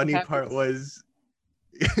 but the But then it funny part happens. was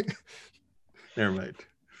never mind.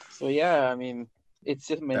 So yeah, I mean, it's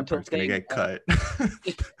just a That mental part's gonna thing. get cut.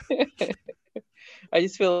 I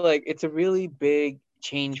just feel like it's a really big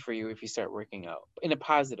change for you if you start working out in a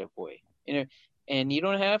positive way. You know, and you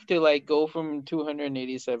don't have to like go from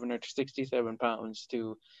 287 or 67 pounds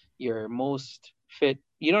to your most fit.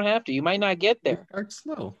 You don't have to. You might not get You there. start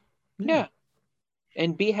slow. Yeah.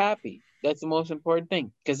 And be happy. That's the most important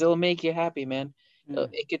thing because it'll make you happy, man.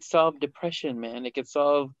 It could solve depression, man. It could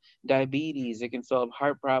solve diabetes. It can solve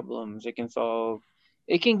heart problems. It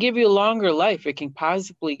can give you a longer life. It can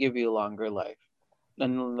possibly give you a longer life.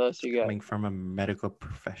 Unless you got. Coming from a medical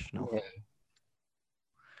professional.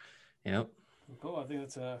 Yeah. Yep. Cool. I think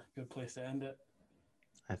that's a good place to end it.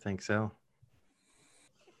 I think so.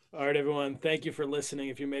 All right, everyone. Thank you for listening.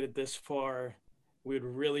 If you made it this far, we would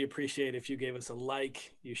really appreciate if you gave us a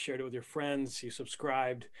like, you shared it with your friends, you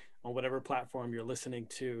subscribed on whatever platform you're listening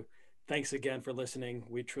to. Thanks again for listening.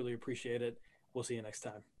 We truly appreciate it. We'll see you next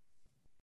time.